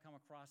every time I come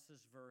across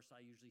this verse,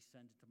 I usually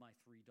send it to my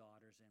 3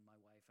 daughters and my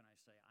wife, and I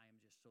say, I am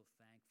just so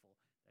thankful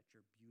that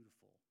you're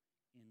beautiful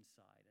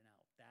inside and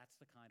out. That's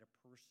the kind of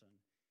person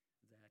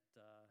that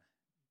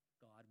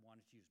God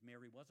wanted to use.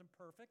 Mary wasn't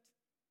perfect,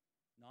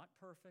 not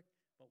perfect,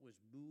 but was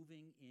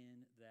moving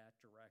in that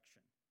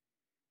direction.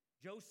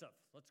 Joseph,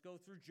 let's go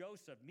through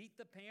Joseph.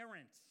 Meet the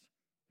parents.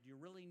 Do you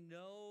really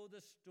know the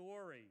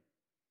story?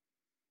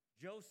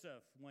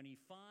 Joseph, when he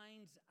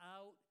finds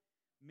out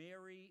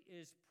Mary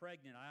is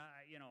pregnant,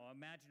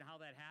 imagine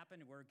how that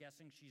happened. We're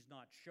guessing she's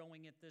not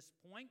showing at this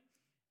point.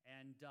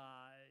 And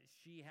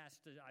she has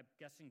to, I'm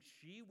guessing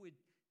she would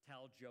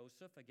tell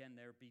Joseph. Again,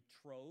 they're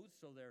betrothed,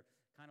 so they're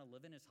kind of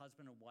living as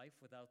husband and wife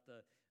without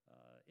the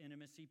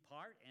intimacy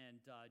part.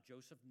 And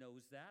Joseph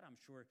knows that. I'm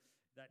sure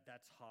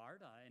that's hard.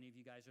 Any of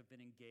you guys have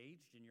been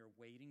engaged and you're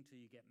waiting till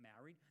you get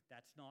married.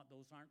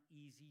 Those aren't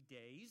easy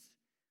days.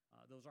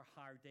 Those are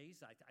hard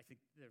days. I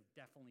think they're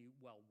definitely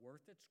well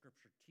worth it.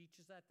 Scripture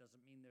teaches that.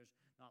 Doesn't mean there's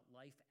not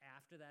life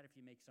after that if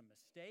you make some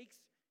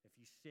mistakes, if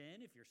you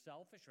sin, if you're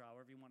selfish, or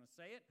however you want to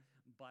say it.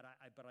 But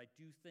I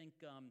do think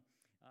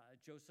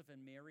Joseph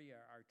and Mary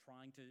are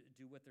trying to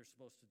do what they're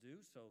supposed to do.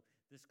 So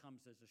this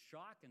comes as a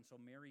shock. And so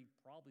Mary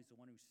probably is the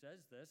one who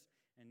says this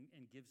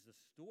and gives the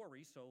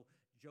story. So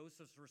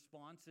Joseph's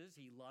response is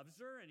he loves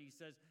her. And he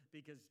says,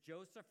 because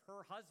Joseph,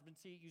 her husband,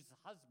 see, it uses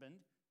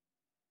husband,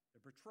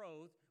 the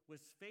betrothed, was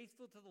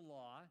faithful to the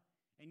law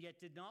and yet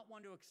did not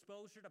want to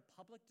expose her to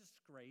public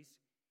disgrace,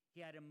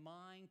 he had in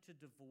mind to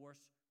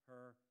divorce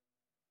her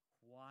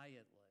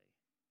quietly.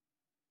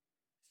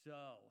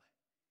 So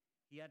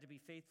he had to be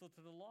faithful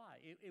to the law.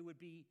 It would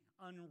be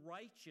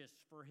unrighteous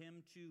for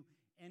him to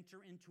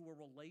enter into a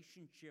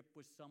relationship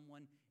with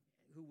someone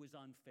who was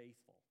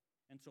unfaithful.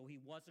 And so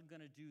he wasn't going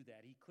to do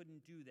that. He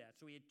couldn't do that.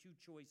 So he had 2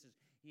 choices.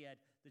 He had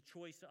the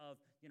choice of,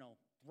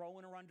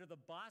 throwing her under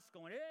the bus,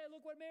 going, hey,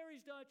 look what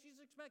Mary's done,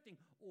 she's expecting,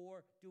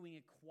 or doing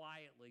it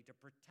quietly to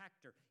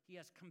protect her. He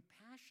has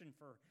compassion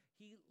for her.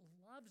 He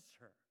loves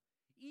her.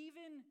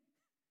 Even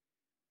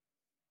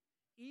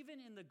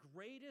in the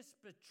greatest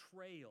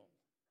betrayal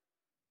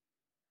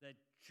that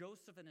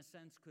Joseph, in a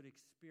sense, could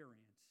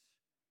experience,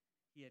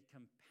 he had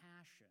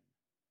compassion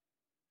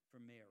for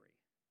Mary.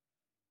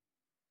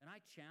 And I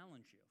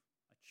challenge you.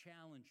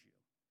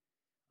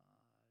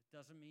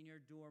 Doesn't mean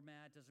you're a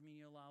doormat, doesn't mean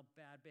you allow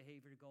bad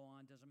behavior to go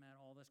on, doesn't matter,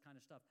 all this kind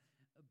of stuff.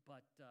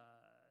 But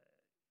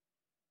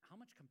how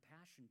much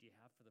compassion do you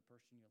have for the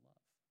person you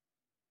love?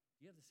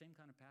 You have the same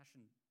kind of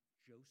passion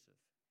Joseph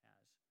has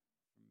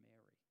for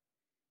Mary.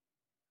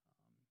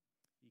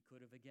 He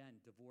could have,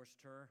 again,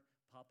 divorced her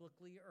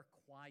publicly or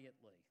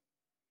quietly.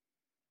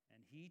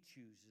 And he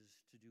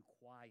chooses to do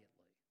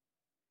quietly.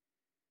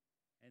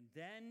 And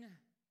then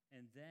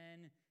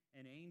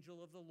an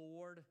angel of the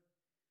Lord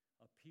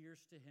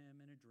appears to him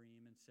in a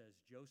dream and says,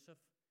 Joseph,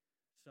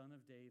 son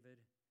of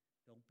David,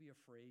 don't be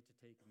afraid to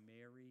take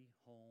Mary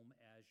home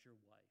as your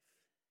wife,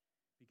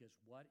 because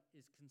what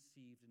is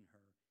conceived in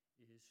her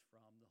is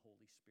from the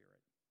Holy Spirit.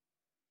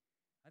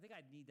 I think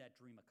I'd need that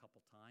dream a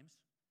couple times.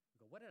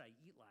 I go, what did I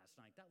eat last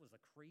night? That was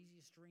the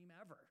craziest dream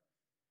ever.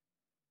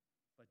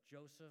 But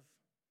Joseph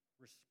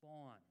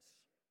responds.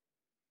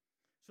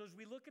 So as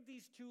we look at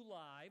these 2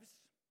 lives,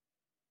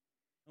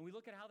 and we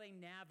look at how they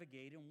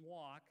navigate and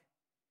walk,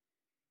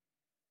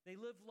 they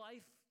live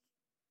life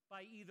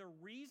by either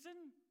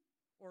reason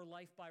or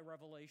life by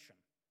revelation.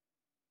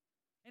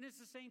 And it's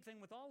the same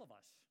thing with all of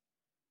us.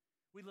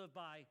 We live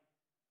by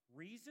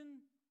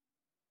reason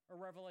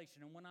or revelation.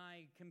 And when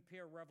I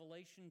compare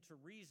revelation to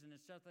reason,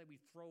 it's not that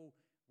we throw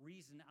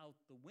reason out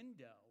the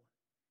window,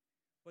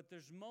 but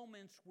there's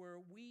moments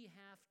where we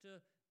have to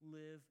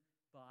live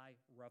by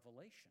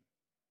revelation.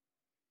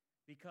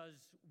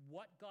 Because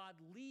what God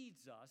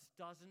leads us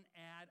doesn't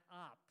add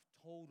up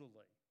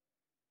totally.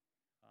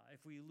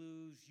 If we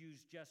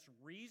use just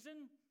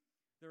reason,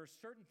 there are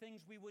certain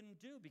things we wouldn't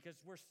do because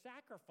we're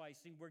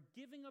sacrificing, we're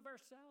giving of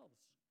ourselves.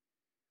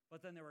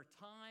 But then there are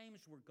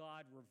times where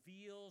God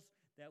reveals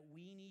that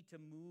we need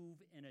to move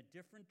in a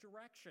different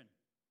direction.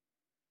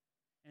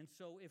 And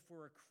so if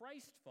we're a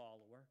Christ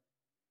follower,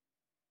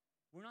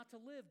 we're not to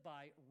live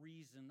by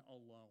reason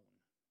alone,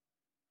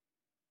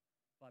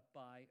 but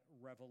by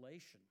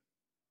revelation.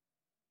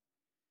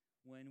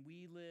 When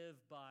we live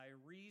by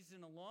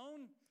reason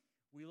alone,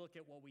 we look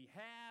at what we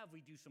have, we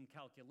do some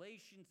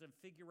calculations and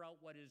figure out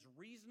what is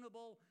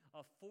reasonable,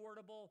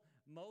 affordable,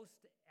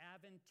 most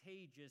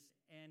advantageous,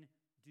 and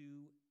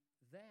do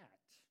that.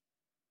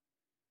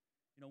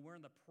 You know, we're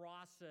in the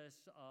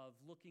process of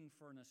looking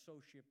for an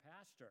associate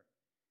pastor,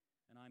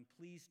 and I'm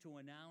pleased to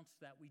announce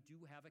that we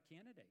do have a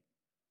candidate.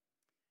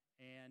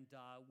 And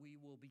we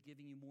will be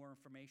giving you more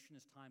information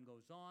as time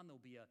goes on.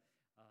 There'll be a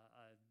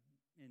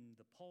in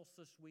the Pulse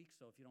this week,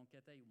 so if you don't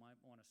get that, you might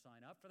want to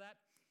sign up for that.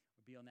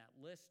 We'll be on that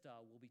list.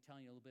 We'll be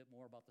telling you a little bit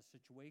more about the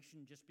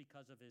situation just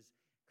because of his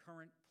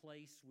current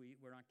place.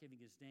 We're not giving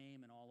his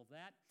name and all of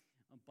that,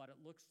 but it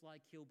looks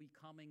like he'll be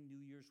coming New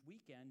Year's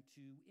weekend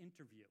to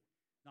interview.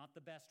 Not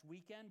the best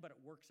weekend, but it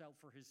works out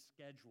for his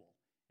schedule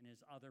and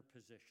his other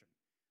position.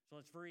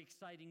 So it's very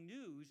exciting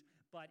news,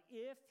 but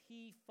if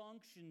he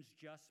functions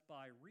just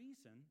by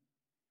reason,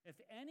 if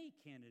any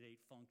candidate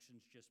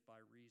functions just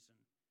by reason,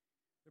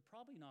 they're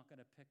probably not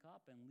going to pick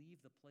up and leave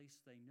the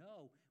place they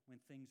know when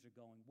things are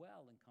going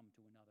well and come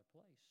to another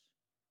place.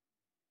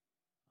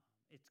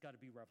 It's got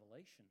to be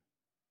revelation.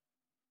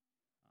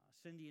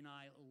 Cindy and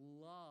I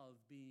love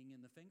being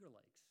in the Finger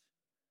Lakes.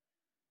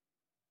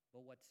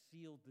 But what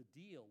sealed the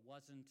deal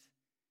wasn't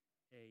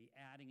a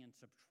adding and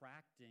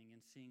subtracting and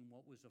seeing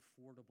what was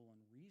affordable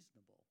and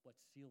reasonable. What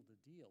sealed the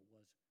deal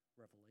was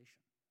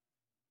revelation.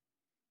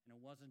 And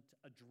it wasn't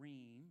a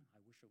dream. I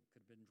wish it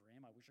could have been a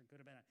dream. I wish it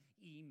could have been an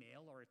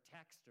email or a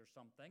text or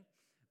something.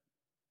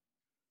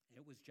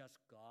 It was just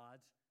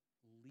God's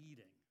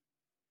leading.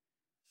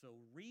 So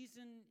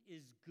reason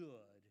is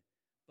good,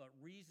 but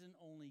reason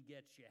only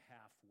gets you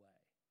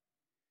halfway.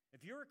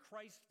 If you're a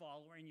Christ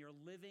follower and you're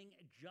living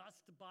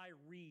just by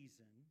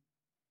reason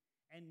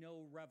and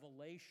no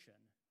revelation,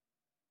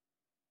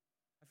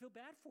 I feel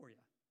bad for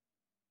you.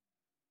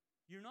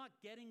 You're not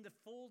getting the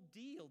full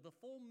deal, the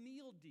full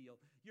meal deal.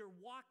 You're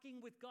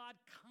walking with God,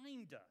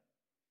 kinda.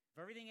 If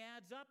everything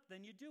adds up,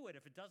 then you do it.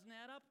 If it doesn't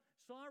add up,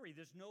 sorry,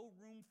 there's no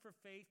room for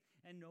faith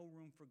and no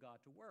room for God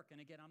to work.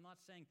 And again, I'm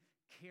not saying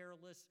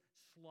careless,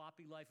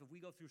 sloppy life. If we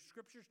go through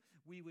scriptures,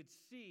 we would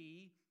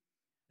see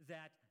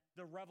that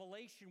the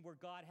revelation where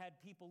God had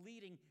people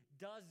leading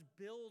does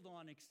build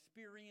on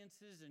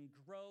experiences and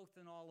growth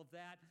and all of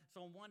that.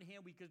 So on one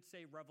hand, we could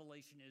say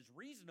revelation is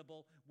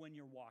reasonable when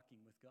you're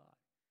walking with God.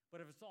 But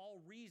if it's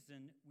all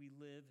reason, we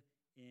live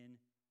in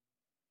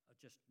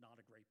just not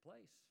a great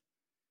place.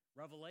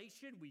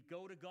 Revelation, we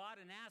go to God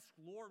and ask,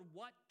 Lord,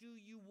 what do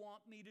you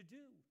want me to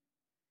do?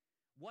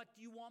 What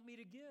do you want me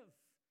to give?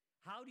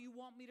 How do you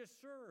want me to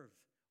serve?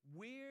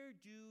 Where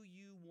do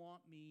you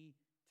want me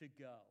to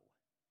go?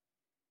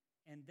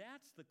 And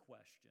that's the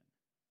question.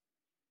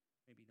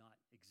 Maybe not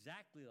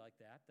exactly like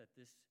that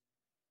this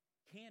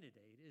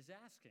candidate is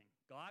asking.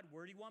 God,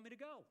 where do you want me to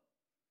go?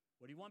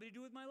 What do you want me to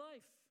do with my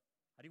life?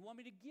 How do you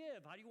want me to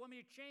give? How do you want me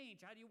to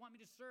change? How do you want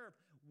me to serve?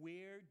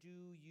 Where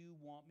do you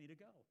want me to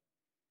go?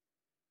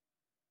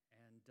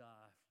 And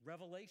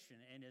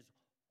revelation, and as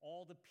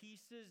all the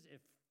pieces,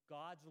 if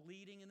God's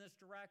leading in this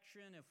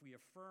direction, if we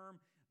affirm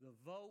the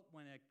vote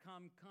when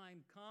time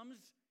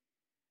comes,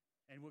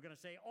 and we're going to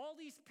say, all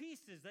these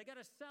pieces, they got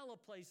to sell a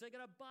place, they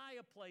got to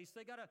buy a place,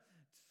 they got to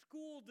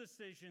school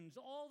decisions,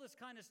 all this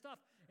kind of stuff,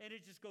 and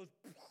it just goes.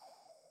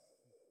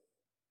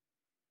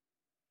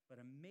 But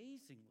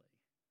amazingly,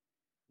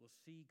 we'll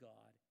see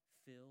God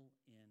fill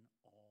in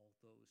all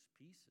those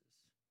pieces.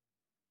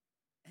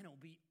 And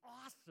it'll be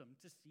awesome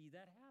to see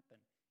that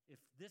happen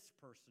if this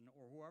person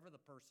or whoever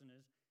the person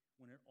is,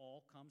 when it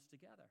all comes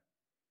together.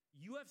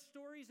 You have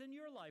stories in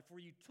your life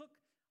where you took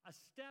a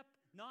step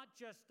not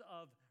just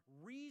of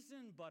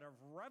reason but of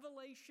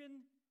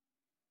revelation,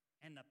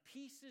 and the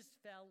pieces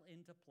fell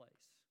into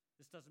place.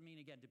 This doesn't mean,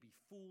 again, to be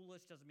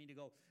foolish, doesn't mean to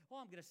go, oh,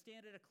 I'm going to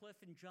stand at a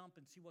cliff and jump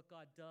and see what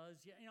God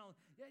does. You know,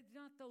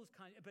 not those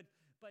kind of,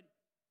 but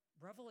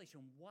revelation,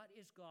 what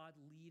is God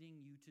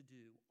leading you to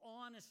do?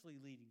 Honestly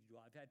leading you to do.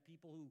 I've had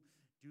people who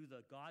do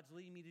the God's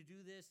leading me to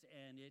do this,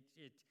 and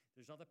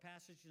there's other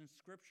passages in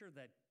Scripture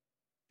that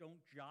don't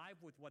jive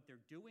with what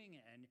they're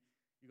doing, and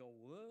you go,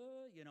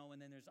 whoa, you know,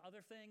 and then there's other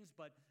things,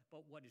 but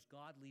what is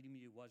God leading me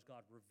to? What is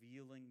God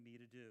revealing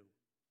me to do?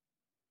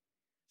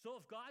 So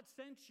if God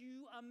sent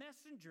you a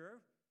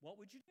messenger, what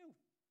would you do?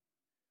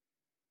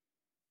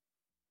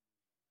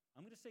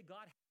 I'm going to say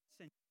God has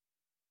sent you.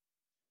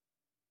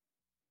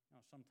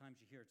 Now, sometimes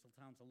you hear it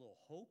sounds a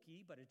little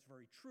hokey, but it's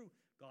very true.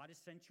 God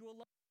has sent you a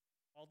letter,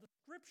 all the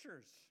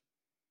scriptures.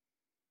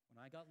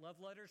 When I got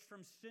love letters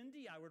from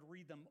Cindy, I would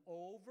read them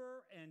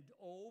over and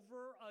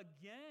over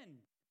again.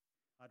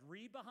 I'd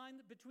read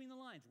between the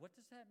lines. What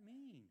does that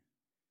mean?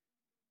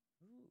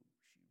 Ooh,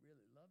 she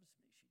really loves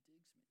me. She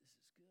digs me. This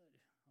is good.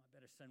 I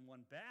better send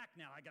one back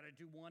now. I got to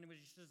do one where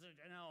she says,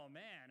 oh,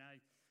 man,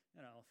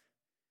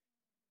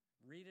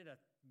 read it a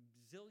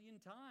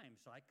zillion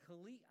times. So I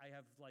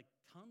have like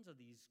tons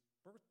of these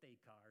birthday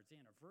cards,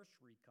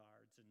 anniversary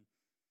cards, and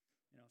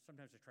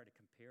sometimes I try to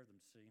compare them,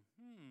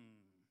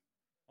 see.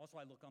 Also,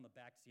 I look on the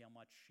back to see how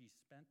much she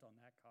spent on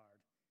that card.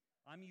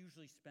 I'm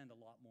usually spend a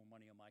lot more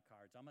money on my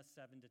cards. I'm a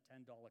 $7 to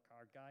 $10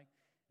 card guy.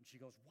 And she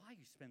goes, why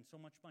you spend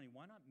so much money?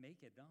 Why not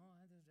make it? No,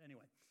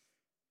 anyway.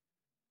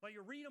 But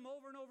you read them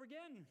over and over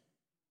again.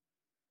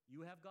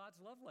 You have God's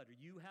love letter.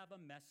 You have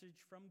a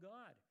message from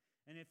God.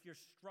 And if you're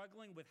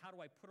struggling with how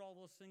do I put all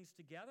those things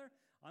together,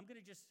 I'm going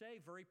to just say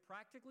very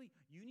practically,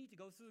 you need to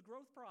go through the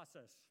growth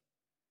process.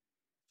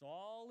 It's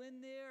all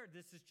in there.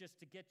 This is just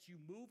to get you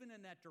moving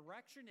in that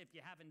direction. If you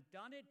haven't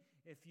done it,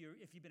 if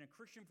you've been a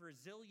Christian for a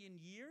zillion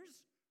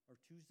years or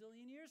 2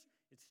 zillion years,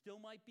 it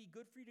still might be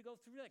good for you to go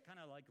through that. Kind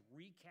of like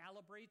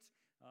recalibrates,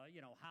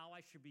 how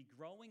I should be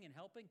growing and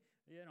helping.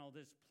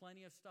 There's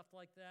plenty of stuff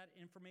like that,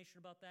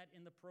 information about that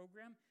in the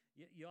program.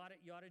 You ought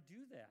to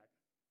do that.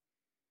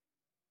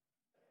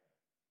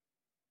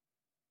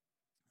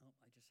 Oh,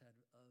 I just had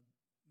a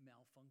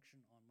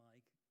malfunction on my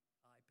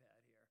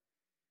iPad here.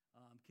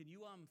 Can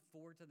you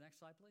forward to the next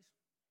slide, please?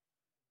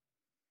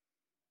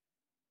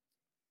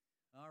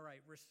 All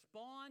right.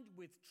 Respond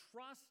with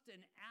trust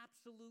and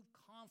absolute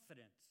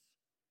confidence.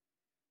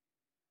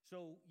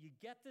 So you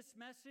get this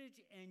message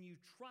and you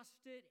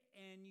trust it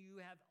and you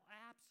have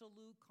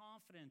absolute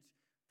confidence.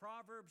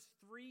 Proverbs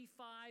 3,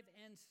 5,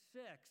 and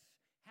 6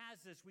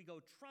 has this. We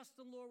go, trust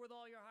the Lord with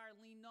all your heart,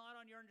 lean not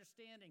on your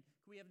understanding.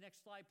 Can we have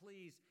next slide,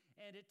 please?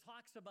 And it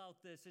talks about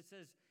this. It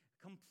says,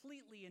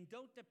 completely, and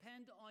don't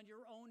depend on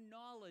your own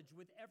knowledge.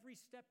 With every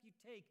step you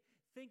take,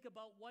 think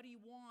about what he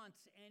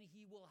wants, and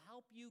he will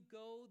help you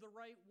go the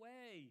right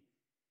way.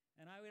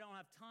 And we don't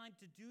have time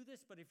to do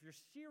this, but if you're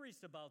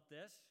serious about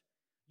this,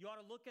 you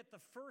ought to look at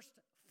the first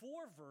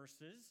 4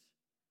 verses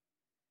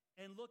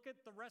and look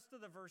at the rest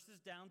of the verses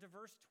down to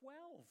verse 12.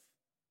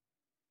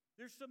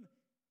 There's some,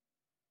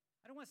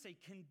 I don't want to say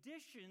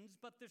conditions,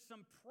 but there's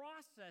some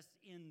process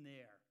in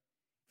there.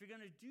 If you're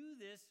going to do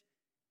this,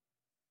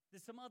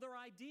 there's some other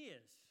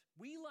ideas.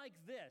 We like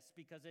this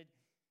because it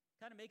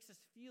kind of makes us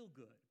feel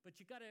good, but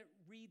you got to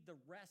read the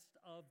rest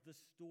of the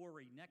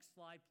story. Next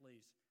slide,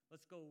 please.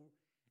 Let's go.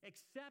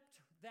 Except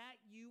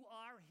that you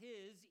are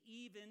his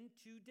even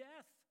to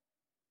death.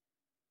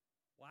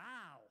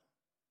 Wow.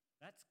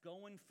 That's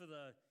going for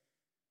the,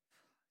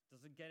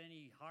 doesn't get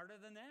any harder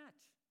than that.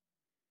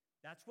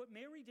 That's what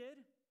Mary did.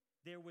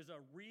 There was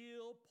a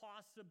real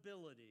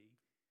possibility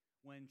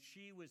when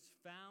she was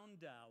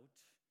found out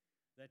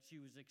that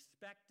she was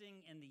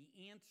expecting, and the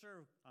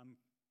answer, I'm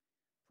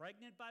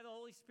pregnant by the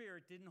Holy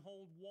Spirit, didn't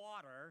hold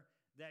water,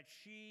 that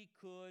she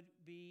could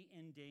be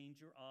in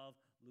danger of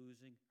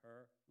losing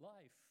her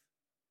life.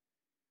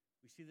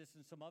 We see this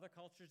in some other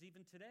cultures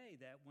even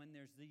today, that when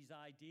there's these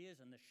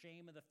ideas and the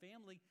shame of the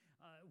family,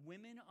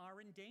 women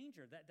are in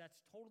danger. That's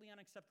totally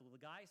unacceptable.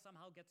 The guy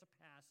somehow gets a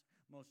pass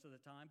most of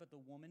the time, but the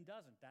woman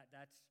doesn't.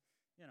 That's,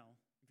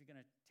 if you're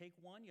going to take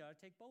one, you ought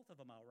to take both of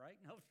them out, right?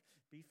 No,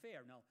 be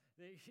fair. No,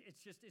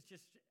 it's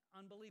just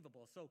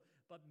unbelievable. So,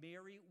 but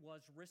Mary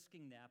was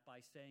risking that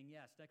by saying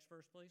yes. Next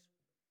verse, please.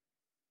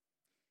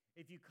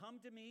 If you come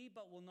to me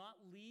but will not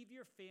leave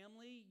your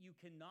family, you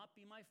cannot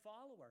be my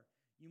follower.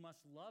 You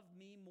must love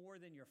me more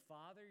than your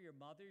father, your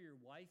mother, your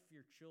wife,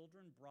 your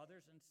children,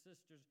 brothers and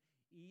sisters,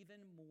 even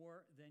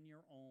more than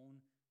your own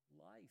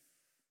life.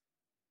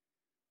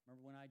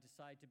 Remember when I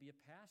decided to be a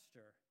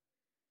pastor?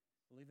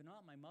 Believe it or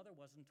not, my mother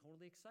wasn't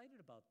totally excited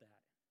about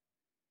that,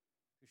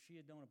 because she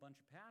had known a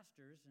bunch of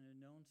pastors and had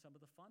known some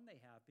of the fun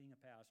they have being a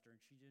pastor, and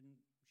she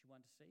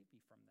wanted to save me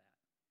from that.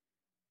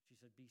 She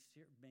said,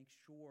 make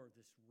sure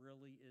this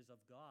really is of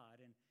God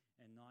and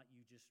not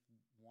you just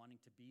wanting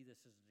to be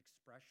this as an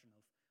expression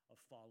of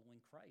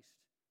following Christ.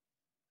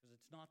 Because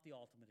it's not the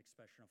ultimate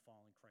expression of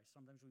following Christ.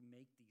 Sometimes we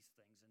make these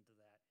things into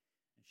that.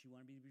 And she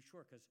wanted me to be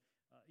sure because,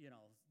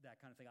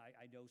 that kind of thing.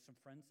 I know some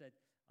friends that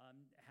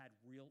had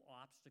real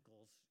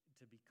obstacles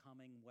to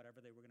becoming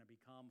whatever they were going to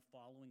become,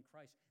 following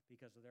Christ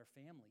because of their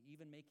family,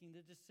 even making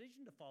the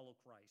decision to follow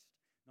Christ.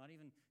 Not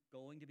even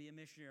going to be a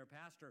missionary or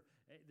pastor,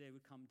 they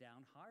would come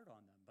down hard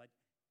on them. But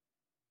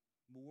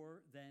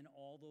more than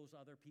all those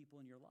other people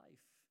in your life,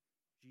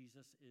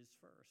 Jesus is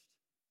first.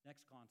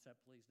 Next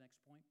concept, please. Next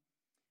point.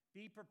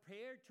 Be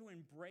prepared to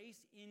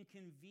embrace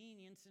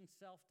inconvenience and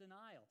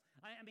self-denial.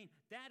 I mean,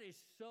 that is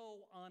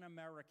so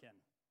un-American,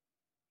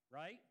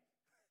 right?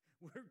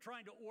 We're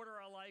trying to order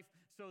our life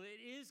so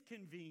it is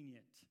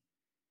convenient.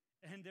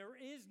 And there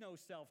is no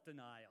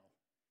self-denial.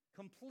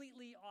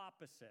 Completely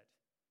opposite.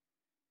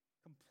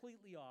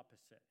 Completely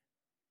opposite.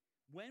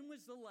 When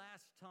was the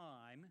last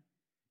time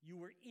you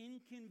were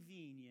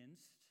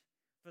inconvenienced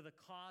for the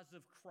cause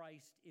of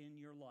Christ in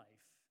your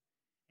life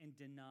and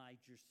denied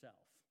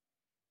yourself?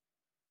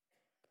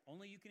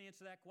 Only you can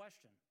answer that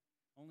question.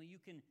 Only you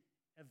can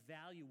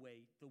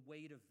evaluate the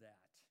weight of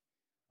that.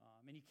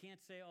 And you can't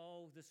say,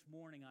 oh, this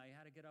morning I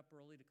had to get up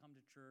early to come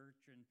to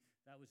church and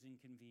that was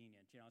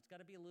inconvenient. It's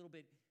got to be a little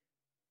bit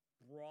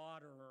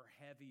broader or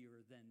heavier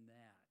than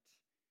that.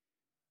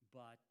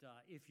 But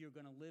if you're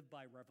going to live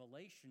by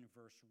revelation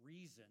versus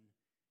reason,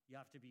 you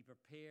have to be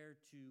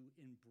prepared to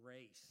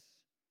embrace,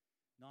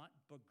 not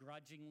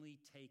begrudgingly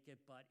take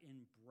it, but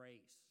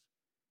embrace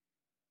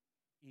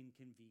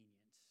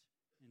inconvenience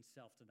and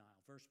self-denial.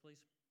 Verse,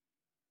 please.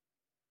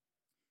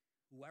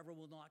 Whoever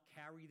will not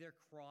carry their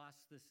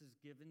cross, this is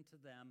given to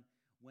them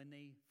when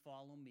they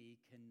follow me,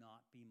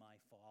 cannot be my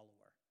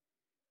follower.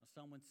 Now,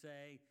 some would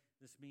say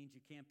this means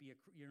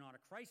you're not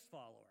a Christ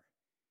follower.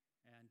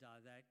 And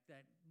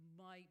that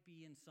might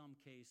be in some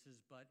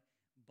cases, but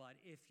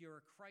if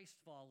you're a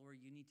Christ follower,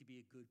 you need to be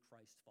a good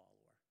Christ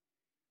follower.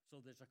 So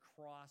there's a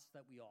cross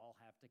that we all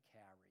have to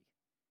carry.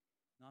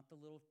 Not the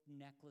little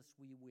necklace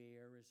we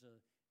wear as a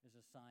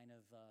sign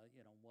of,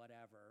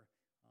 whatever.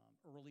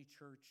 Early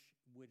church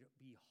would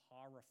be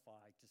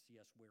horrified to see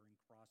us wearing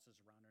crosses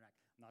around our neck.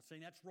 I'm not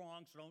saying that's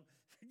wrong, so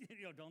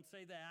don't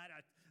say that.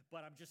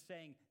 But I'm just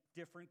saying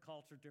different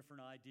culture, different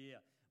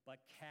idea.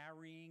 But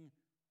carrying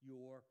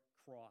your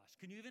cross.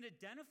 Can you even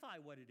identify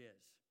what it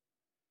is?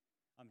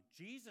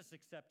 Jesus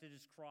accepted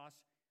his cross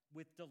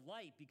with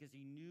delight because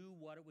he knew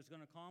what it was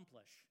going to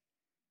accomplish.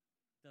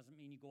 Doesn't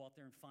mean you go out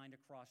there and find a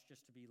cross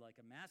just to be like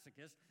a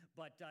masochist,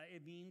 but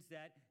it means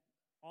that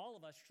all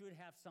of us should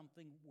have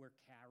something we're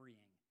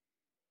carrying.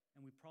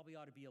 And we probably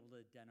ought to be able to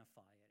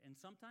identify it. And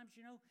sometimes,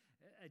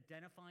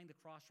 identifying the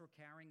cross we're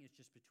carrying is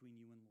just between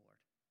you and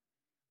Lord.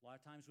 A lot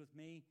of times with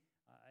me,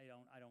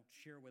 I don't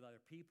share with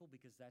other people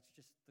because that's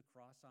just the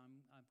cross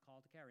I'm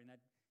called to carry. And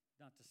that,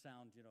 not to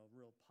sound,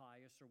 real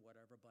pious or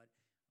whatever, but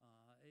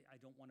I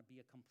don't want to be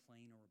a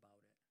complainer about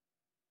it.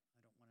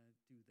 I don't want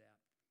to do that.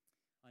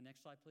 Next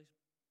slide, please.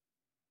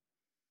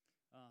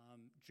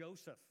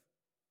 Joseph,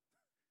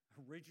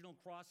 original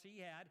cross he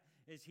had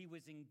is he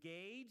was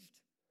engaged,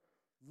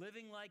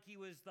 living like he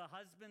was the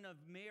husband of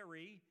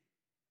Mary,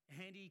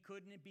 and he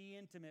couldn't be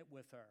intimate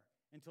with her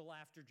until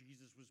after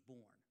Jesus was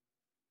born.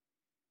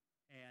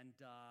 And,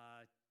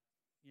 that's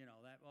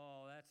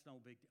no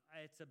big deal.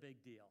 It's a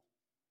big deal.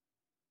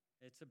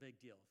 It's a big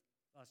deal.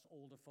 Us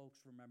older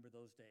folks remember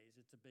those days.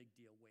 It's a big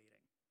deal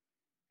waiting.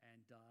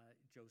 And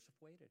Joseph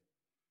waited.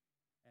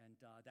 And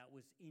that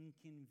was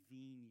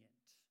inconvenient.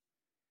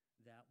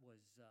 That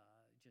was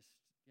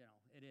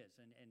it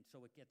is. And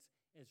so it gets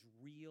as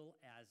real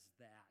as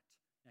that.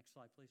 Next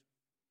slide, please.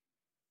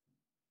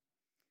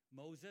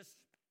 Moses,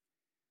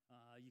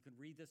 you can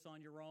read this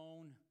on your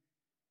own.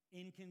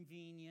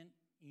 Inconvenient,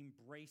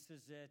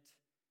 embraces it.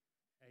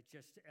 It's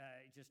just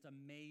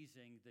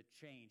amazing the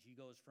change. He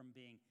goes from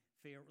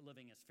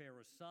living as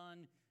Pharaoh's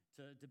son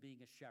to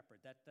being a shepherd.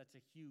 That's a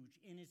huge,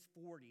 in his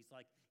 40s,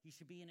 like he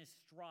should be in his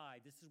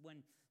stride. This is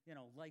when,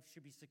 life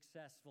should be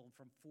successful.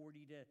 From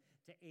 40 to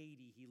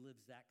 80, he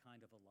lives that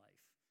kind of a life.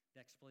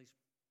 Next, please.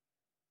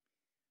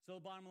 So the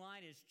bottom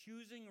line is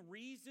choosing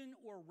reason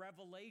or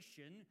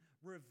revelation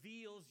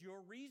reveals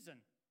your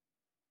reason.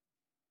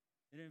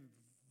 It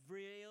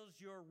reveals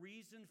your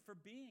reason for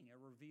being. It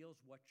reveals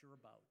what you're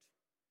about.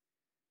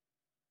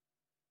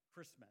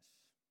 Christmas.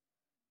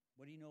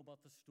 What do you know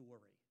about the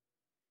story?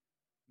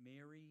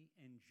 Mary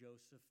and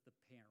Joseph, the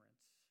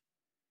parents,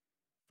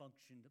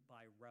 functioned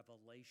by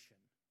revelation,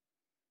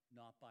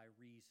 not by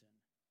reason.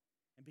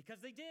 And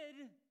because they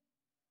did,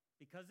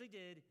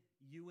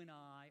 you and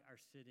I are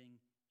sitting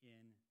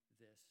in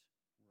this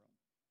room.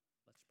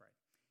 Let's pray.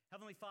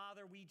 Heavenly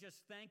Father, we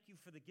just thank you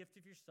for the gift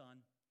of your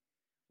Son.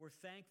 We're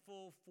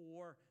thankful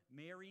for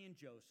Mary and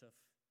Joseph.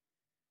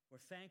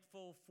 We're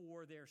thankful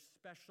for their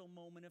special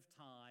moment of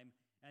time,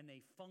 and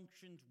they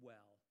functioned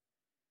well.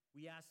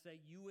 We ask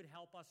that you would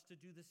help us to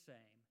do the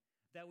same,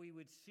 that we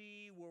would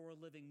see where we're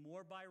living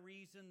more by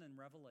reason than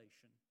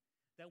revelation,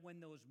 that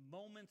when those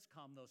moments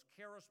come, those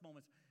kairos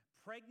moments,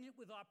 pregnant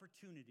with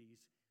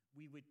opportunities,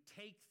 we would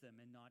take them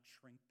and not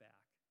shrink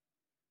back.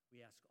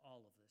 We ask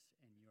all of this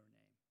in your name.